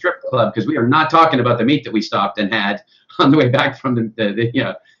off at a strip club, because we are not talking about the meat that we stopped and had on the way back from and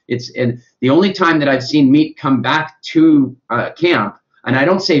the only time that I've seen meat come back to camp, and I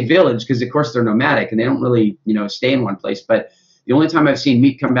don't say village because of course they're nomadic and they don't really, you know, stay in one place, but the only time I've seen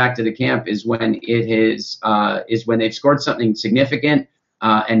meat come back to the camp is when is when they've scored something significant,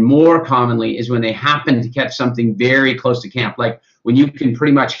 and more commonly is when they happen to catch something very close to camp, like when you can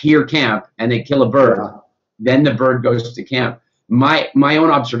pretty much hear camp and they kill a bird, then the bird goes to camp. My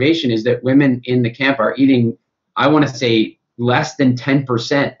own observation is that women in the camp are eating, I want to say, less than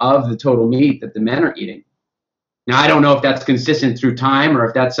 10% of the total meat that the men are eating. Now, I don't know if that's consistent through time or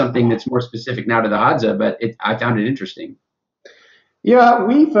if that's something that's more specific now to the Hadza, but I found it interesting. Yeah,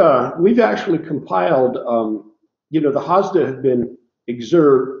 we've actually compiled, you know, the Hadza have been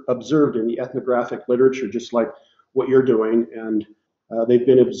observed in the ethnographic literature, just like what you're doing, and they've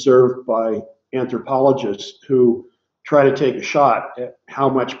been observed by anthropologists who try to take a shot at how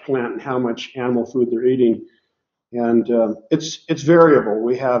much plant and how much animal food they're eating, and it's variable.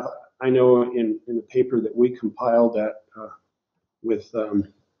 We have, I know, in the paper that we compiled that with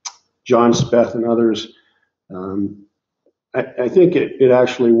John Speth and others. I think it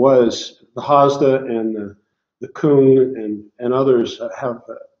actually was the Hadza and the Coon and others have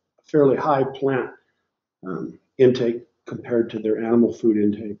a fairly high plant intake compared to their animal food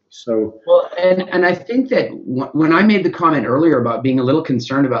intake. So well, and I think that when I made the comment earlier about being a little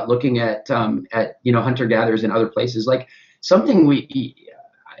concerned about looking at you know, hunter gatherers in other places, like something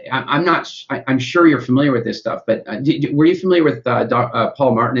I'm sure you're familiar with this stuff, but were you familiar with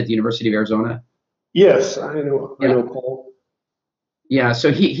Paul Martin at the University of Arizona? Yes, I know Paul. Yeah,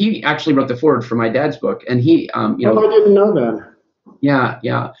 so he actually wrote the foreword for my dad's book, and he you know. Oh, I didn't know that.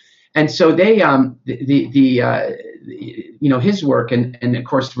 Yeah, and so they you know, his work and of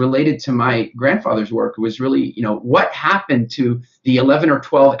course related to my grandfather's work was really, you know, what happened to the 11 or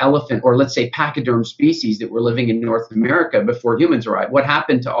 12 elephant, or let's say pachyderm species that were living in North America before humans arrived. What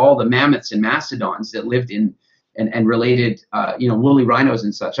happened to all the mammoths and mastodons that lived in and related, you know, woolly rhinos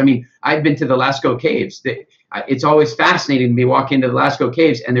and such. I mean, I've been to the Lascaux Caves. It's always fascinating to me walk into the Lascaux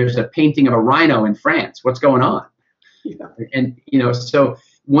Caves and there's a painting of a rhino in France. What's going on? Yeah. And, you know, so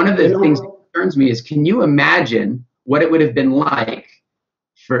one of the things that concerns me is, can you imagine what it would have been like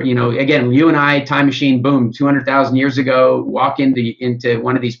for, you know, again, you and I, time machine, boom, 200,000 years ago, walk into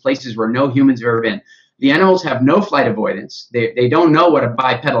one of these places where no humans have ever been. The animals have no flight avoidance. They don't know what a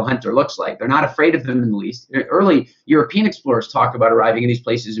bipedal hunter looks like. They're not afraid of them in the least. Early European explorers talk about arriving in these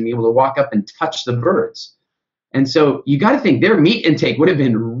places and being able to walk up and touch the birds. And so you got to think their meat intake would have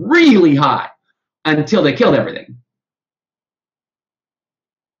been really high until they killed everything.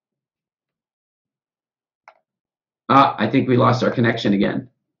 I think we lost our connection again.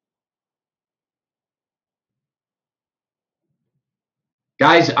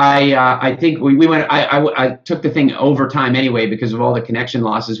 Guys, I think we went. I took the thing over time anyway because of all the connection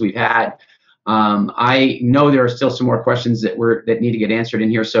losses we've had. I know there are still some more questions that need to get answered in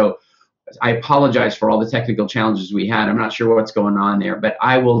here, so I apologize for all the technical challenges we had. I'm not sure what's going on there, but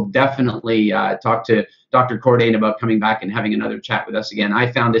I will definitely talk to Dr. Cordain about coming back and having another chat with us again.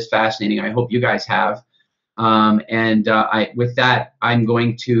 I found this fascinating. I hope you guys have. With that, I'm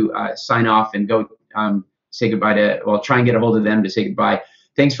going to sign off and go say goodbye to, well, try and get a hold of them to say goodbye.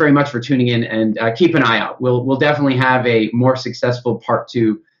 Thanks very much for tuning in, and keep an eye out. We'll definitely have a more successful part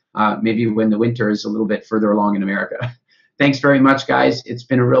 2, maybe when the winter is a little bit further along in America. Thanks very much, guys. It's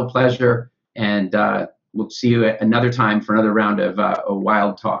been a real pleasure, and we'll see you at another time for another round of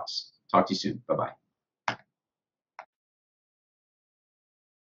Wild Talks. Talk to you soon. Bye-bye.